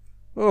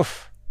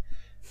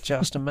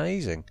 Just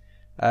amazing.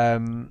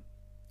 And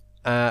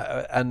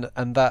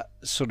that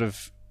sort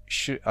of...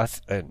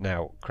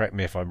 now, correct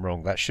me if I'm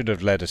wrong, that should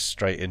have led us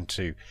straight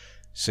into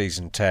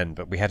season 10,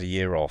 but we had a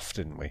year off,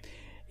 didn't we?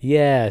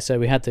 Yeah, so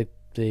we had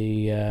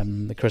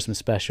the Christmas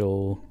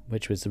special,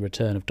 which was the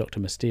return of Dr.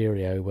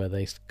 Mysterio, where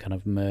they kind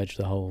of merged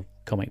the whole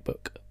comic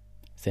book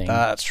thing.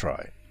 That's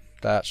right.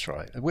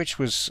 Which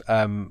was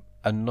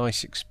a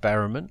nice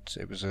experiment.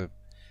 It was a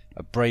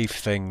brave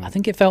thing. I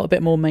think it felt a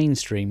bit more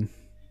mainstream.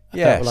 I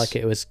felt like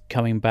it was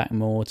coming back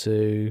more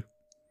to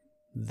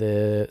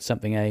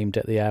something aimed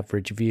at the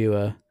average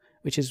viewer,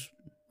 which is,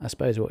 I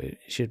suppose, what it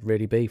should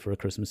really be for a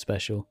Christmas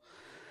special.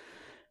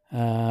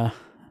 I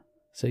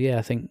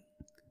think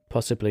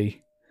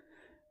possibly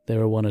there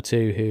are one or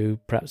two who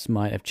perhaps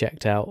might have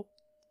checked out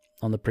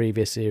on the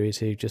previous series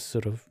who just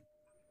sort of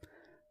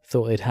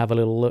thought they'd have a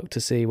little look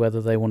to see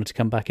whether they wanted to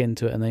come back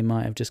into it, and they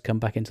might have just come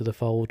back into the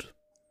fold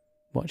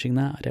watching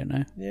that. I don't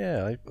know.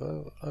 Yeah,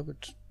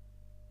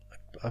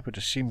 I would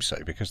assume so,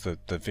 because the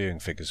viewing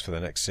figures for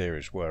the next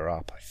series were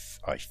up,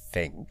 I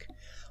think.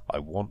 I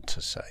want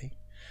to say.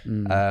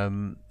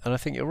 And I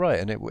think you're right,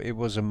 and it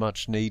was a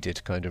much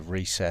needed kind of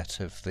reset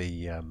of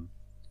the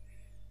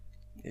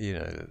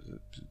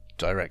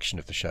direction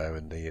of the show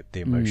and the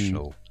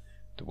emotional,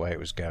 the way it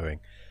was going.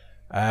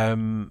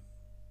 I'm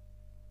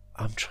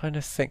trying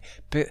to think,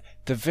 but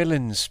the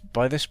villains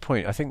by this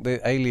point, I think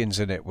the aliens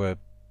in it were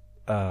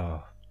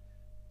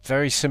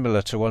very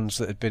similar to ones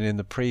that had been in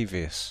the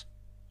previous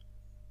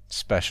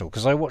special,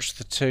 because I watched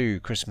the 2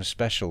 Christmas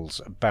specials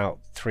about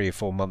 3 or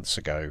 4 months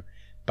ago,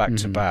 back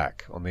to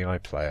back on the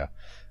iPlayer.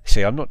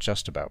 See, I'm not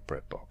just about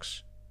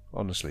BritBox.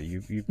 Honestly,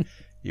 you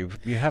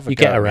have a you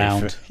go get at me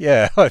around.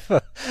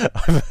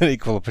 I'm an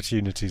equal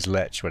opportunities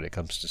lech when it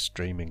comes to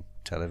streaming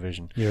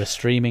television. You're a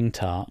streaming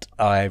tart.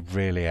 I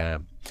really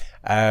am.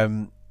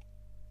 And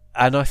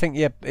I think,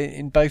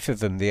 in both of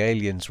them, the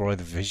aliens were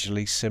either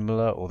visually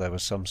similar or there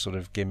was some sort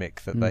of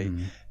gimmick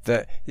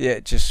that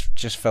it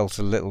just felt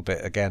a little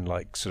bit, again,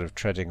 like sort of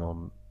treading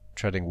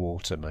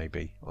water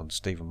maybe on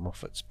Stephen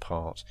Moffat's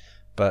part.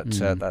 But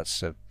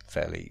that's a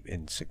fairly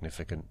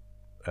insignificant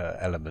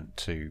element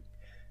to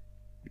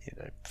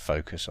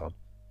focus on.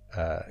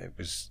 It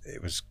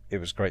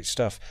was great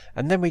stuff.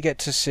 And then we get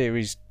to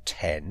series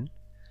 10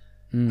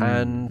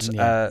 and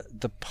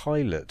the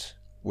pilot,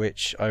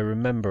 which I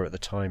remember at the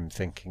time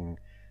thinking,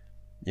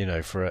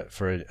 for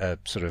a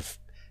sort of,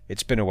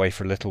 it's been away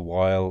for a little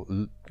while,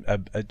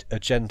 a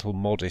gentle,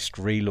 modest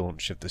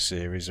relaunch of the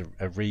series, a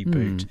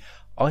reboot.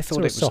 I thought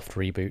it was a soft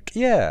reboot.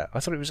 Yeah,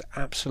 I thought it was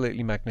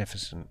absolutely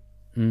magnificent.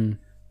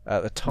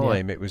 At the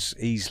time, it was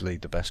easily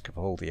the best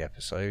Capaldi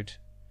episode,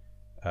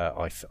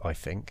 I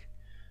think.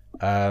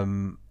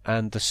 And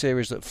the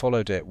series that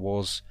followed it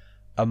was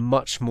a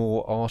much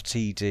more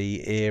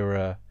RTD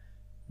era,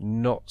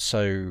 not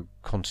so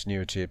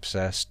continuity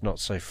obsessed, not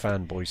so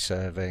fanboy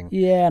serving.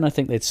 Yeah, and I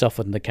think they'd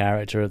softened the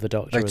character of the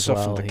Doctor They'd as well.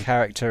 softened the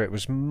character. It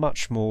was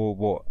much more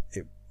what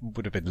it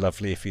would have been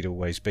lovely if he'd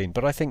always been.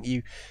 But I think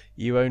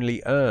you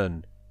only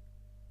earn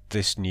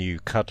this new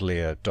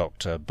cuddlier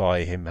Doctor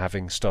by him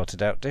having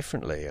started out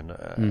differently, and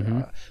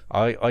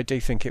I do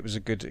think it was a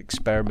good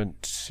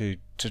experiment to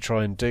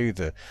try and do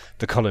the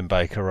Colin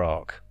Baker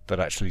arc, but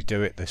actually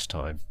do it this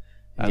time.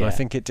 And I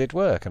think it did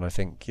work, and I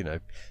think,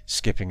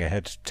 skipping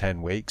ahead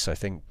 10 weeks, I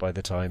think by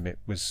the time it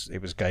was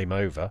game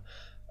over,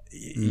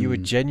 you were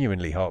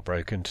genuinely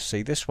heartbroken to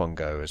see this one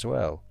go as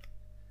well.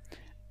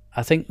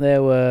 I think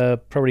there were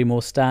probably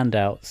more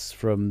standouts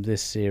from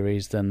this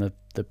series than the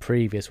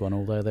previous one,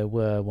 although there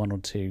were 1 or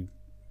 2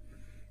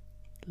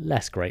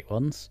 less great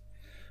ones.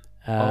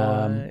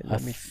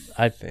 Let me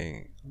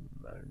think.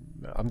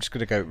 I'm just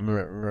going to go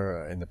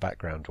in the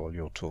background while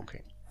you're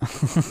talking.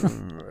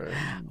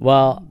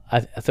 Well,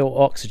 I thought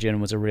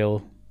Oxygen was a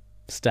real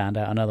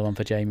standout. Another one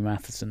for Jamie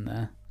Matheson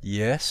there.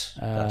 Yes,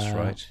 that's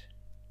right.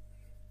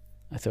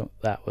 I thought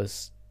that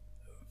was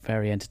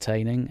very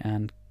entertaining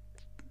and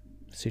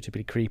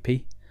suitably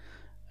creepy.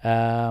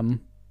 Let's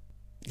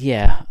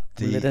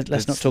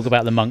not talk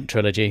about the Monk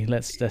trilogy.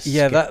 Let's skip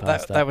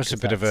past that was a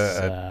bit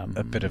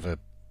of a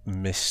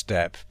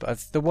misstep.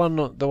 But the one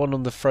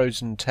on the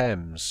frozen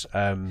Thames.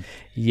 Thin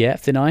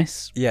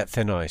Ice. Yeah,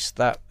 Thin Ice.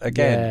 That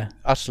again,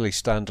 utterly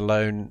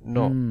standalone.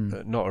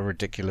 Not a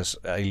ridiculous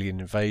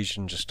alien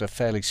invasion. Just a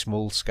fairly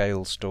small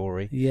scale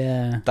story.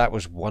 Yeah, that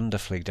was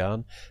wonderfully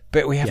done.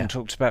 But we haven't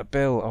talked about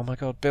Bill. Oh my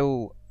God,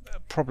 Bill,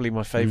 probably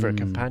my favourite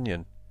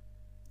companion.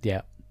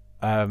 Yeah.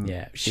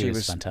 She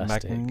was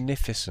fantastic,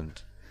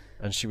 magnificent,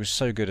 and she was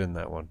so good in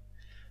that one.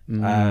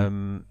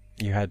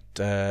 You had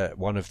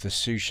one of the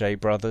Suchet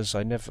brothers.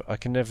 I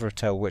can never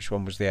tell which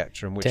one was the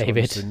actor and which one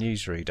was the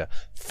newsreader.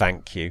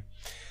 Thank you,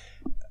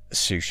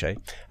 Suchet.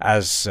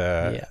 I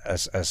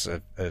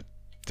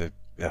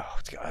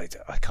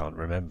can't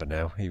remember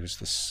now. He was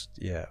the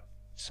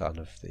son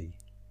of the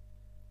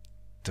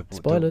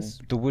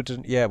spoilers. The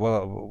wooden. Yeah,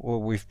 well,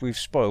 we've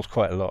spoiled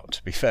quite a lot,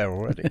 to be fair,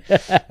 already.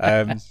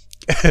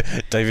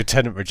 David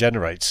Tennant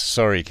regenerates.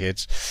 Sorry,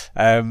 kids.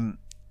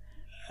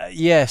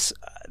 Yes,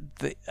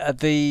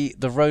 the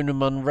Rona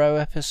Munro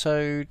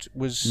episode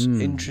was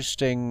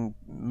interesting,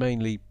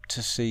 mainly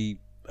to see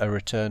a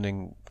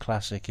returning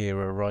classic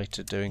era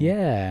writer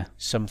doing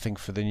something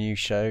for the new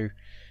show.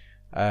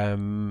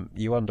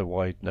 You wonder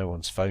why no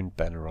one's phoned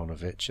Ben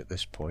Aronovich at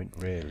this point,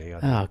 really.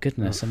 Oh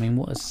goodness! I mean,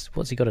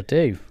 what's he got to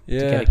do to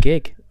get a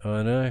gig?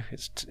 I know,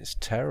 it's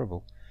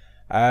terrible.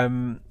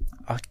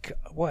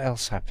 What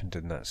else happened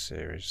in that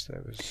series?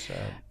 There was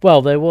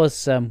there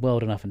was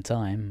World Enough and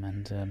Time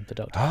and the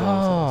Doctor.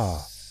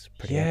 Was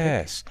pretty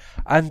epic.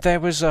 And there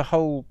was a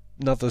whole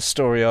another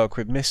story arc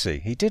with Missy.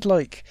 He did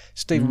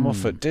Stephen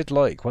Moffat did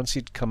once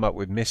he'd come up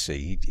with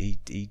Missy,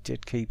 he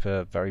did keep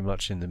her very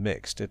much in the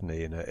mix, didn't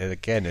he? In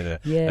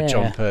a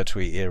John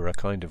Pertwee era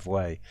kind of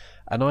way,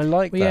 and I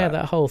like that. Yeah,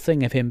 that whole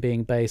thing of him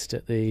being based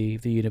at the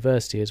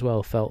university as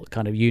well felt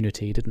kind of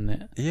Unity, didn't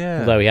it?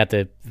 Yeah. Although he had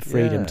the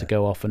freedom to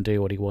go off and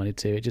do what he wanted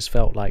to, it just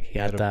felt like he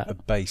had that a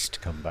base to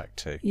come back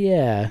to.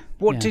 Yeah.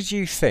 What did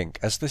you think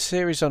as the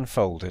series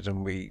unfolded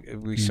and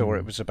we saw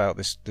it was about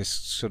this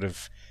sort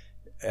of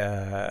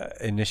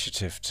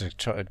initiative to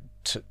try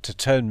to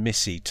turn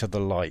Missy to the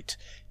light?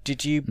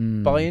 Did you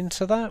buy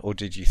into that, or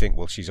did you think,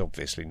 well, she's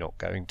obviously not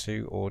going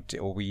to, or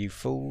were you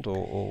fooled,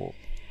 or?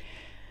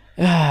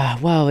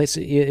 Well,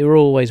 you're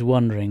always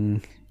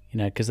wondering,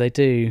 because they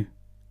do.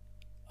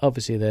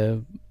 Obviously,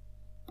 they're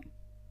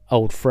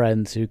old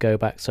friends who go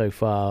back so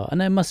far, and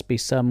there must be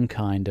some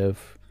kind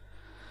of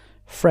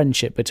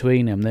friendship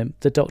between them.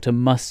 The Doctor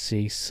must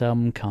see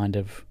some kind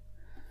of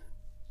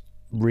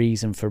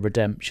reason for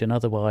redemption.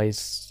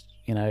 Otherwise,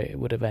 it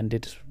would have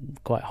ended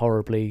quite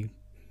horribly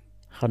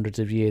hundreds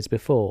of years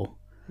before.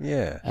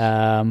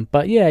 Yeah.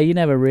 But yeah, you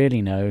never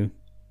really know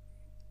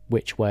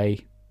which way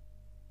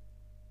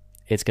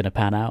it's going to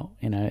pan out.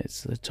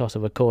 It's the toss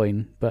of a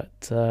coin.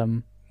 But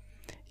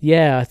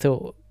yeah, I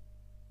thought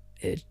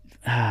if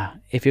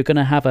you're going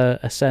to have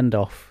a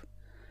send-off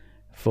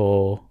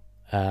for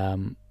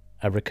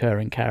a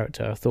recurring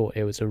character, I thought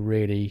it was a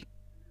really,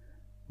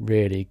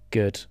 really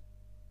good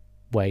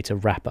way to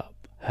wrap up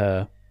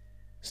her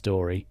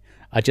story.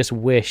 I just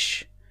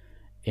wish,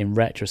 in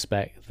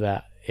retrospect,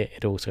 that it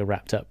had also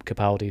wrapped up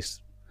Capaldi's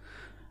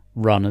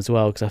run as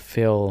well, because I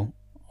feel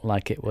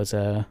like it was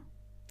a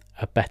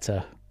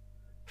better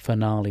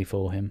finale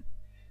for him.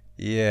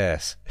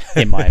 Yes.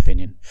 In my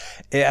opinion.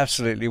 It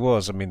absolutely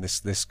was. I mean,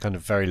 this kind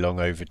of very long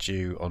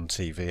overdue, on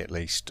TV at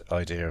least,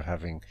 idea of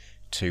having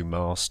two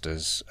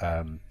masters,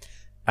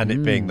 and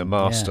it being the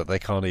master, they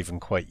can't even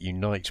quite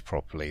unite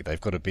properly. They've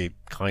got to be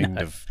kind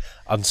of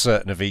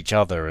uncertain of each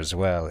other as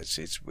well.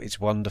 It's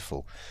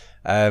wonderful.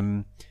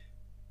 And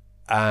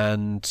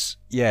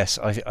yes,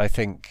 I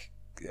think,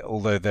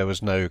 although there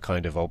was no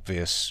kind of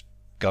obvious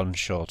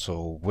gunshot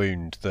or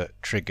wound that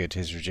triggered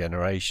his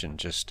regeneration,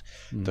 just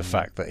the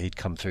fact that he'd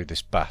come through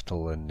this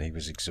battle and he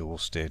was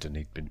exhausted and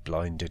he'd been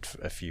blinded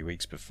for a few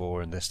weeks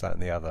before, and this, that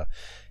and the other,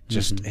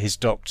 just his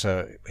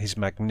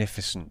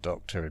magnificent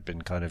doctor had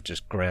been kind of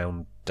just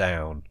ground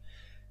down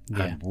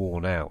and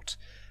worn out.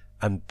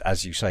 And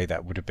as you say,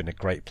 that would have been a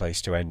great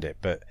place to end it,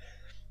 but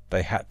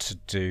they had to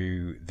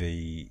do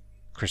the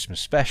Christmas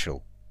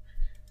special,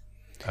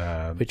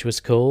 which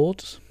was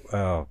called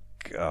I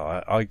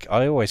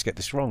always get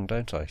this wrong,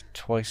 don't I?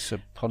 Twice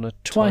Upon a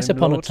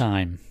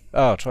Time.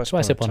 Oh,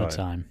 Twice Upon a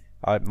Time.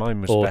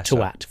 Mine was or better.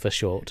 TWAT for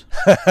short.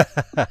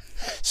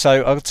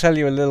 So I'll tell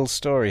you a little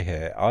story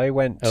here. I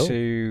went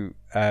to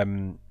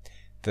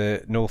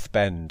the North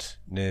Bend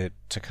near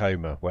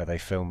Tacoma, where they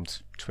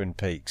filmed Twin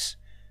Peaks.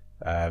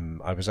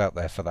 I was out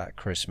there for that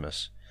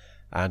Christmas,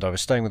 and I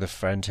was staying with a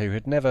friend who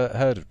had never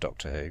heard of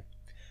Doctor Who.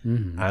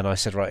 And I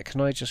said, right,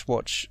 can I just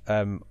watch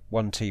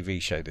one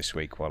TV show this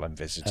week while I'm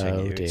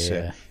visiting you?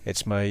 Dear.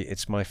 It's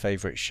my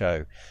favourite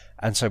show.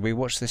 And so we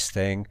watched this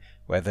thing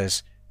where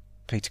there's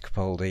Peter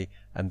Capaldi,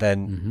 and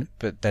then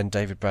but then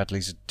David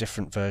Bradley's a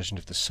different version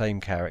of the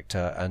same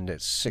character, and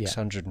it's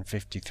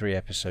 653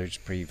 episodes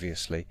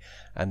previously,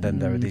 and then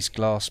there are these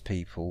glass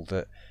people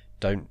that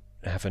don't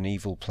have an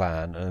evil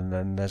plan, and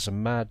then there's a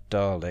mad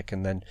Dalek,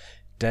 and then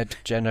dead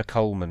Jenna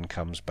Coleman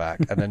comes back,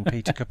 and then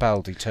Peter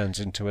Capaldi turns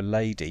into a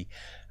lady,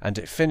 and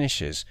it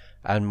finishes,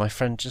 and my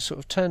friend just sort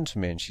of turned to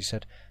me and she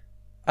said,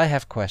 I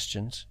have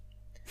questions.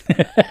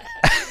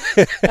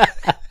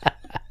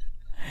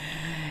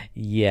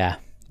 Yeah.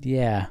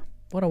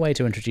 What a way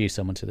to introduce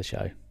someone to the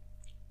show.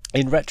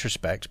 In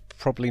retrospect,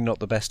 probably not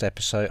the best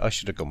episode. I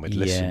should have gone with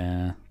Listen.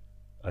 Yeah.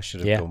 I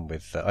should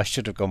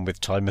have gone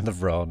with Time in the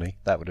Rani.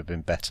 That would have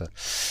been better.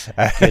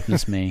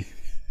 Goodness me.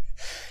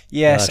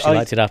 Yes, well, she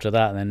liked it after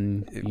that,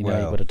 then you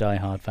got a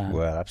die-hard fan.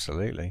 Well,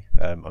 absolutely.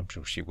 I'm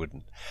sure she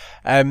wouldn't.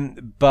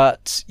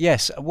 But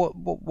yes,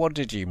 what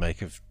did you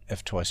make of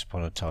Twice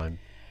Upon a Time?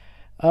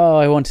 Oh,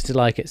 I wanted to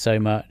like it so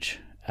much,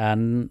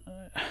 and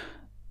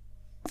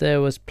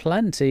there was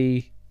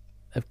plenty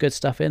of good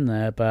stuff in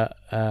there, but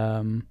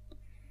I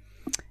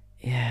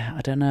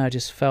don't know. I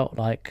just felt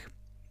like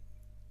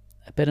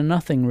a bit of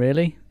nothing,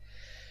 really,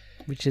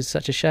 which is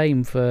such a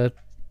shame for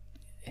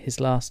his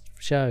last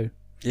show.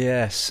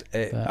 Yes,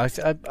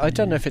 I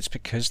don't know if it's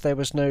because there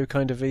was no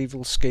kind of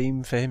evil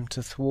scheme for him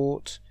to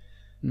thwart,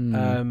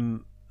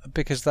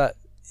 because that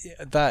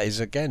is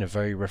again a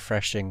very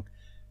refreshing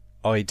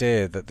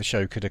idea, that the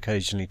show could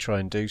occasionally try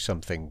and do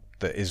something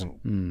that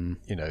isn't,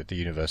 the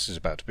universe is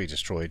about to be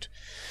destroyed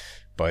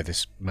by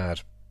this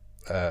mad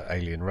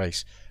alien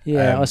race.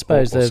 Yeah, I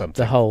suppose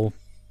the whole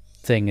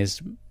thing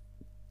is,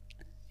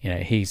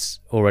 he's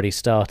already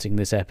starting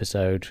this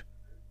episode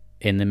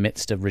in the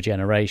midst of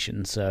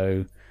regeneration,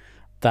 so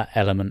that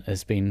element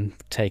has been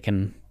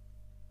taken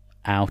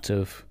out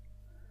of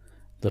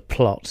the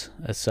plot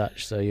as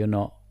such, so you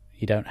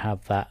don't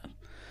have that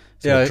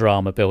sort of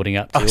drama building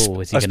up to,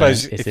 is this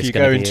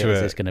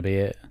going to be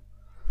it?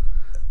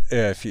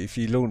 Yeah, if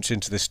you launch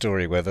into this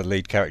story where the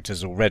lead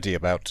character's already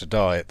about to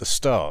die at the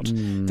start,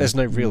 there's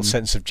no real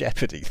sense of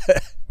jeopardy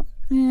there.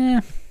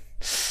 Yeah.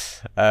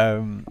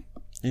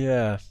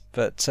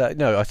 But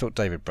no, I thought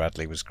David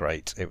Bradley was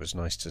great. It was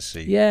nice to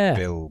see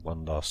Bill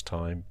one last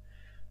time.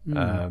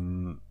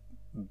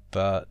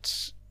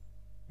 But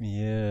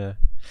Yeah.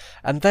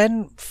 And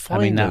then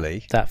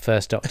finally, that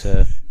first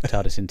Doctor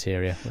TARDIS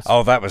interior was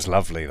that was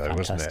lovely though,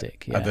 fantastic, wasn't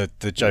it? yeah. And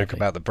the joke Lovely.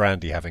 about the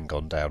brandy having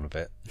gone down a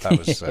bit. That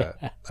was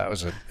that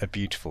was a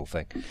beautiful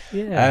thing.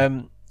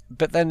 Yeah.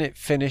 But then it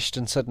finished,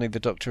 and suddenly the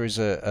Doctor is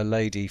a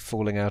lady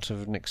falling out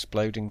of an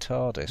exploding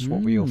TARDIS.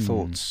 What were your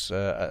thoughts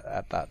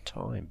at that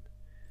time?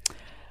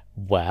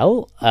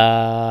 Well,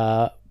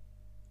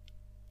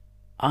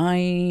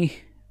 I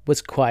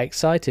was quite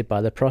excited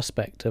by the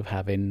prospect of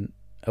having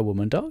a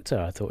woman Doctor.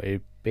 I thought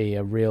it'd be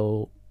a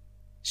real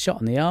shot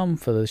in the arm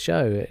for the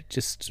show. It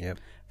just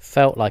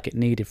felt like it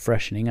needed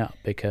freshening up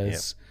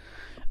because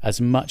as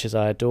much as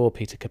I adore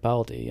Peter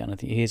Capaldi, and I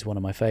think he's one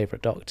of my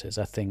favourite Doctors,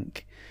 I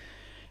think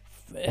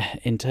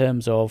in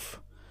terms of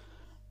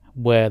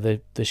where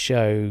the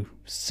show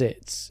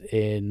sits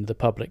in the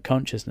public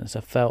consciousness,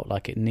 I felt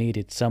like it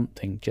needed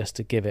something just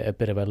to give it a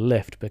bit of a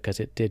lift,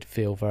 because it did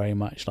feel very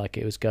much like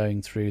it was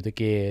going through the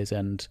gears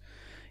and,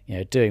 you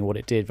know, doing what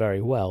it did very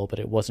well, but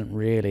it wasn't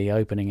really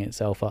opening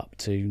itself up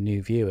to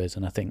new viewers.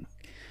 And I think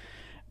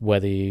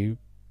whether you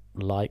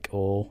like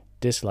or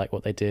dislike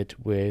what they did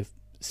with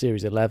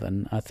Series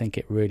 11, I think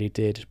it really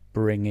did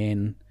bring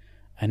in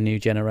a new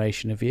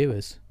generation of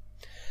viewers.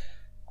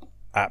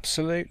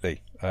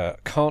 Absolutely.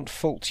 Can't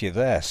fault you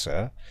there,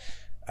 sir.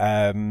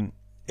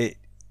 It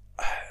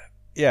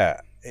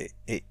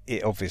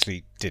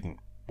obviously didn't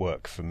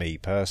work for me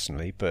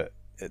personally, but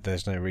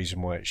there's no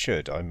reason why it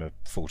should. I'm a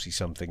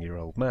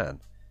 40-something-year-old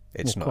man.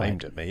 It's not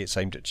aimed at me, it's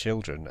aimed at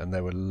children, and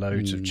there were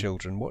loads of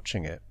children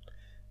watching it.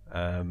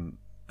 And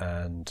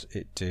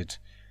it did,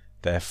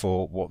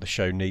 therefore, what the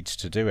show needs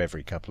to do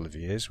every couple of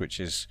years, which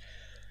is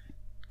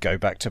go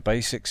back to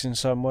basics in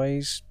some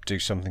ways, do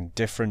something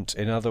different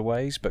in other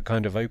ways, but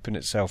kind of open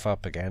itself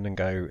up again and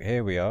go,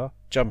 here we are,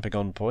 jumping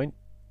on point.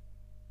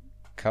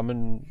 Come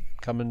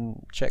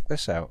and check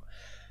this out.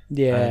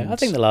 Yeah, And I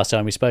think the last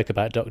time we spoke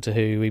about Doctor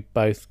Who, we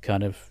both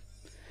kind of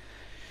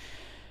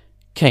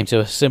came to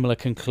a similar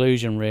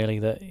conclusion, really,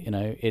 that, you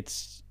know,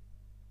 it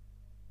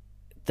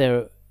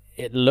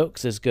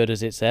looks as good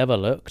as it's ever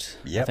looked.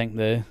 Yep. I think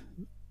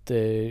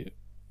the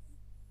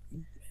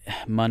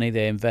money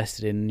they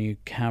invested in new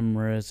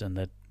cameras and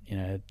the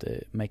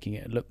making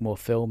it look more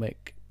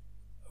filmic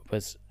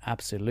was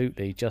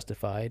absolutely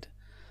justified.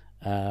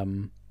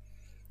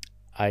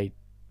 I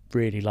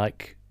really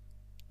like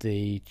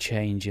the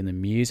change in the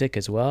music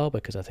as well,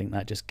 because I think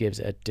that just gives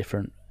it a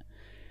different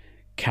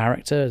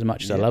character. As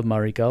much as I love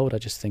Murray Gold, I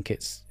just think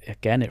it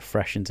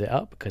freshens it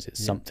up because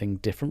it's something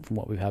different from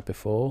what we've had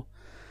before.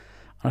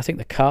 And I think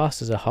the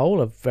cast as a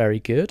whole are very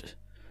good.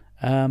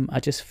 I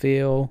just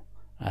feel,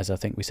 as I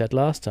think we said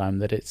last time,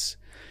 that it's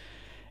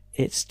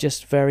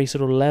just very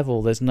sort of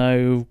level. There's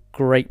no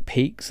great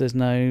peaks, there's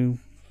no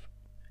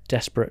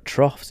desperate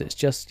troughs. It's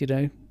just,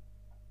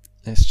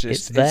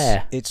 it's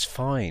there. It's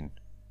fine.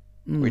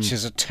 Which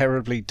is a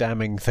terribly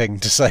damning thing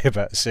to say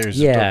about a series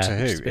of Doctor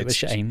Who. It's a bit of a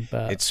shame,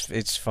 but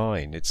it's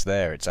fine. It's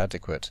there. It's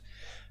adequate.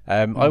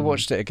 I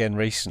watched it again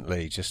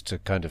recently just to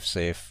kind of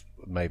see if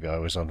maybe I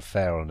was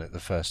unfair on it the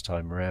first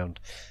time around,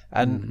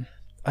 and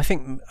I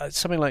think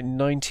something like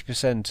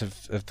 90%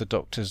 of the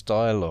Doctor's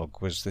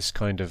dialogue was this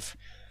kind of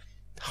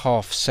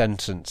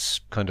half-sentence,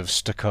 kind of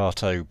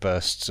staccato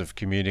bursts of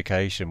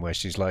communication where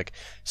she's like,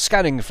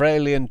 scanning for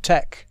alien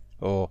tech,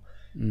 or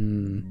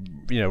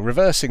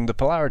reversing the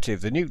polarity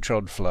of the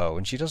neutron flow,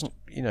 and she doesn't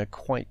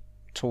quite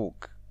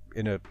talk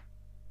in a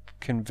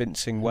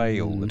convincing way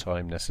all the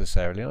time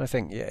necessarily. And I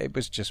think it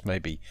was just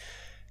maybe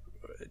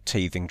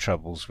teething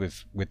troubles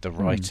with the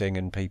writing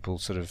and people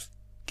sort of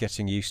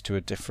getting used to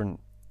a different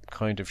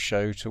kind of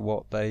show to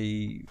what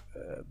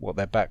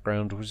their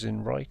background was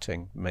in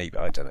writing. Maybe,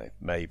 I don't know,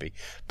 maybe.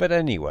 But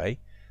anyway,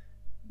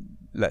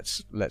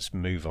 let's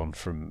move on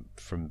from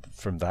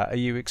that. Are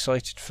you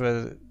excited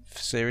for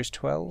Series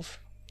 12?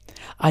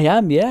 I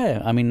am,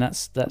 yeah. I mean,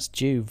 that's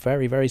due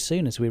very, very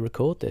soon as we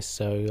record this,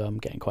 so I'm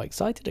getting quite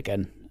excited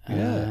again.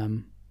 Yeah.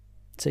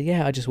 So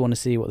yeah, I just want to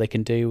see what they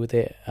can do with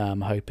it.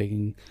 I'm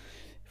hoping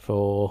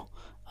for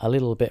a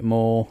little bit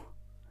more,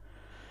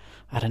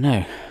 I don't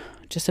know,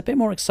 just a bit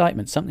more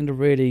excitement, something to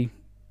really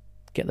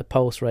get the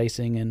pulse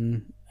racing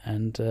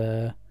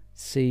and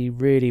see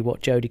really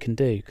what Jodie can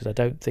do, because I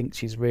don't think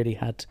she's really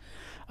had.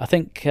 I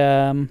think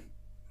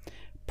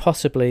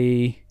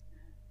possibly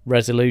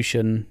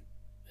Resolution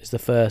is the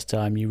first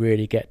time you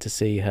really get to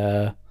see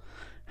her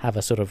have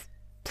a sort of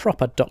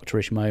proper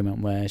doctorish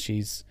moment where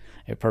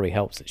it probably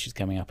helps that she's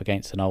coming up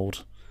against an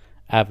old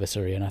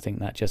adversary, and I think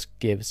that just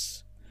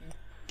gives,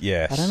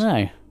 I don't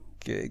know,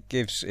 it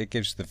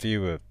gives the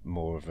viewer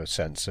more of a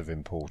sense of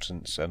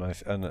importance,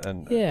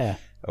 and yeah,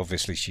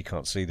 obviously she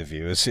can't see the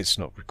viewers, it's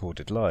not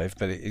recorded live,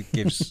 but it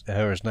gives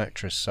her as an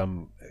actress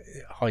some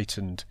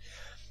heightened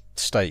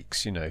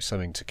stakes,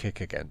 something to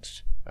kick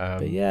against.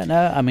 But yeah,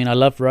 no, I mean, I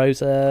loved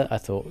Rosa. I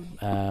thought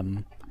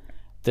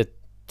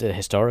the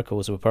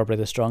historicals were probably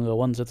the stronger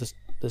ones of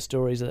the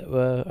stories that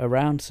were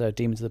around. So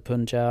Demons of the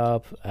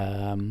Punjab,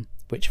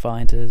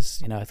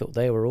 Witchfinders, I thought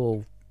they were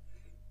all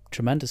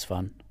tremendous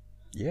fun.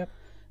 Yep.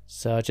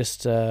 So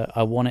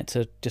I want it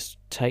to just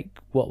take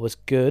what was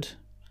good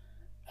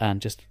and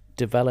just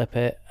develop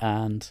it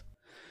and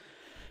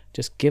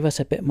just give us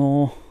a bit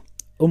more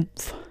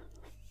oomph.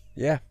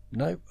 Yeah,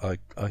 no, I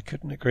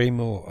couldn't agree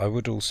more. I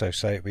would also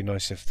say it'd be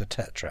nice if the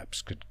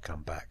Tetraps could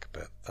come back,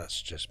 but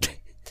that's just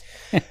me.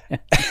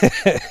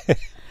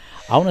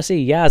 I want to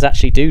see Yaz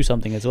actually do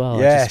something as well.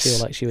 Yes, I just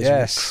feel like she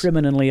was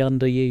criminally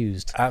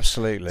underused.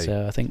 Absolutely.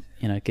 So I think,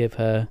 give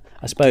her...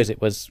 I suppose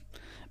it was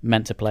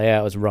meant to play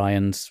out as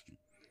Ryan's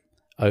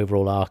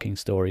overall arcing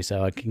story,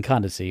 so I can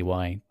kind of see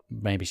why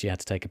maybe she had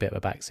to take a bit of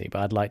a backseat,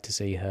 but I'd like to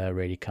see her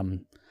really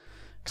come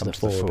to the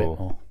fore a bit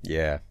more.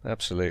 Yeah,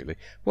 absolutely.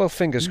 Well,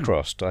 fingers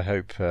crossed. I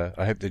hope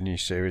the new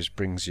series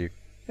brings you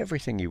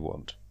everything you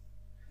want.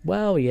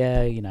 Well,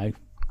 yeah,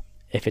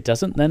 if it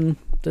doesn't, then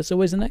there's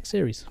always the next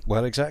series.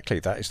 Well, exactly.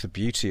 That is the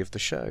beauty of the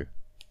show.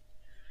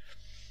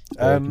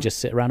 Or you can just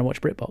sit around and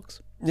watch BritBox.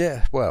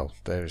 Yeah, well,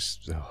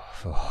 there's...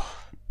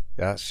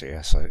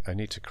 Yes, I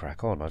need to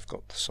crack on. I've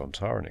got the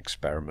Sontaran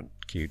experiment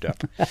queued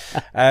up.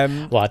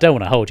 Well, I don't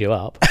want to hold you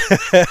up.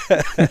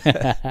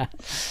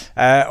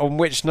 On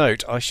which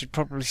note, I should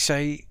probably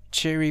say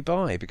cheery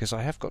bye, because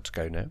I have got to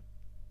go now.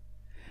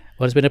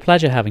 Well, it's been a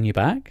pleasure having you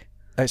back.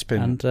 It's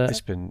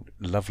been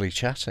lovely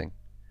chatting.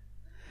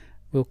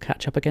 We'll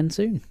catch up again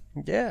soon.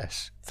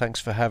 Yes.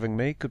 Thanks for having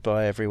me.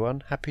 Goodbye,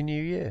 everyone. Happy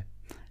New Year.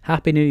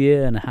 Happy New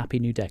Year and a happy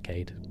new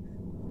decade.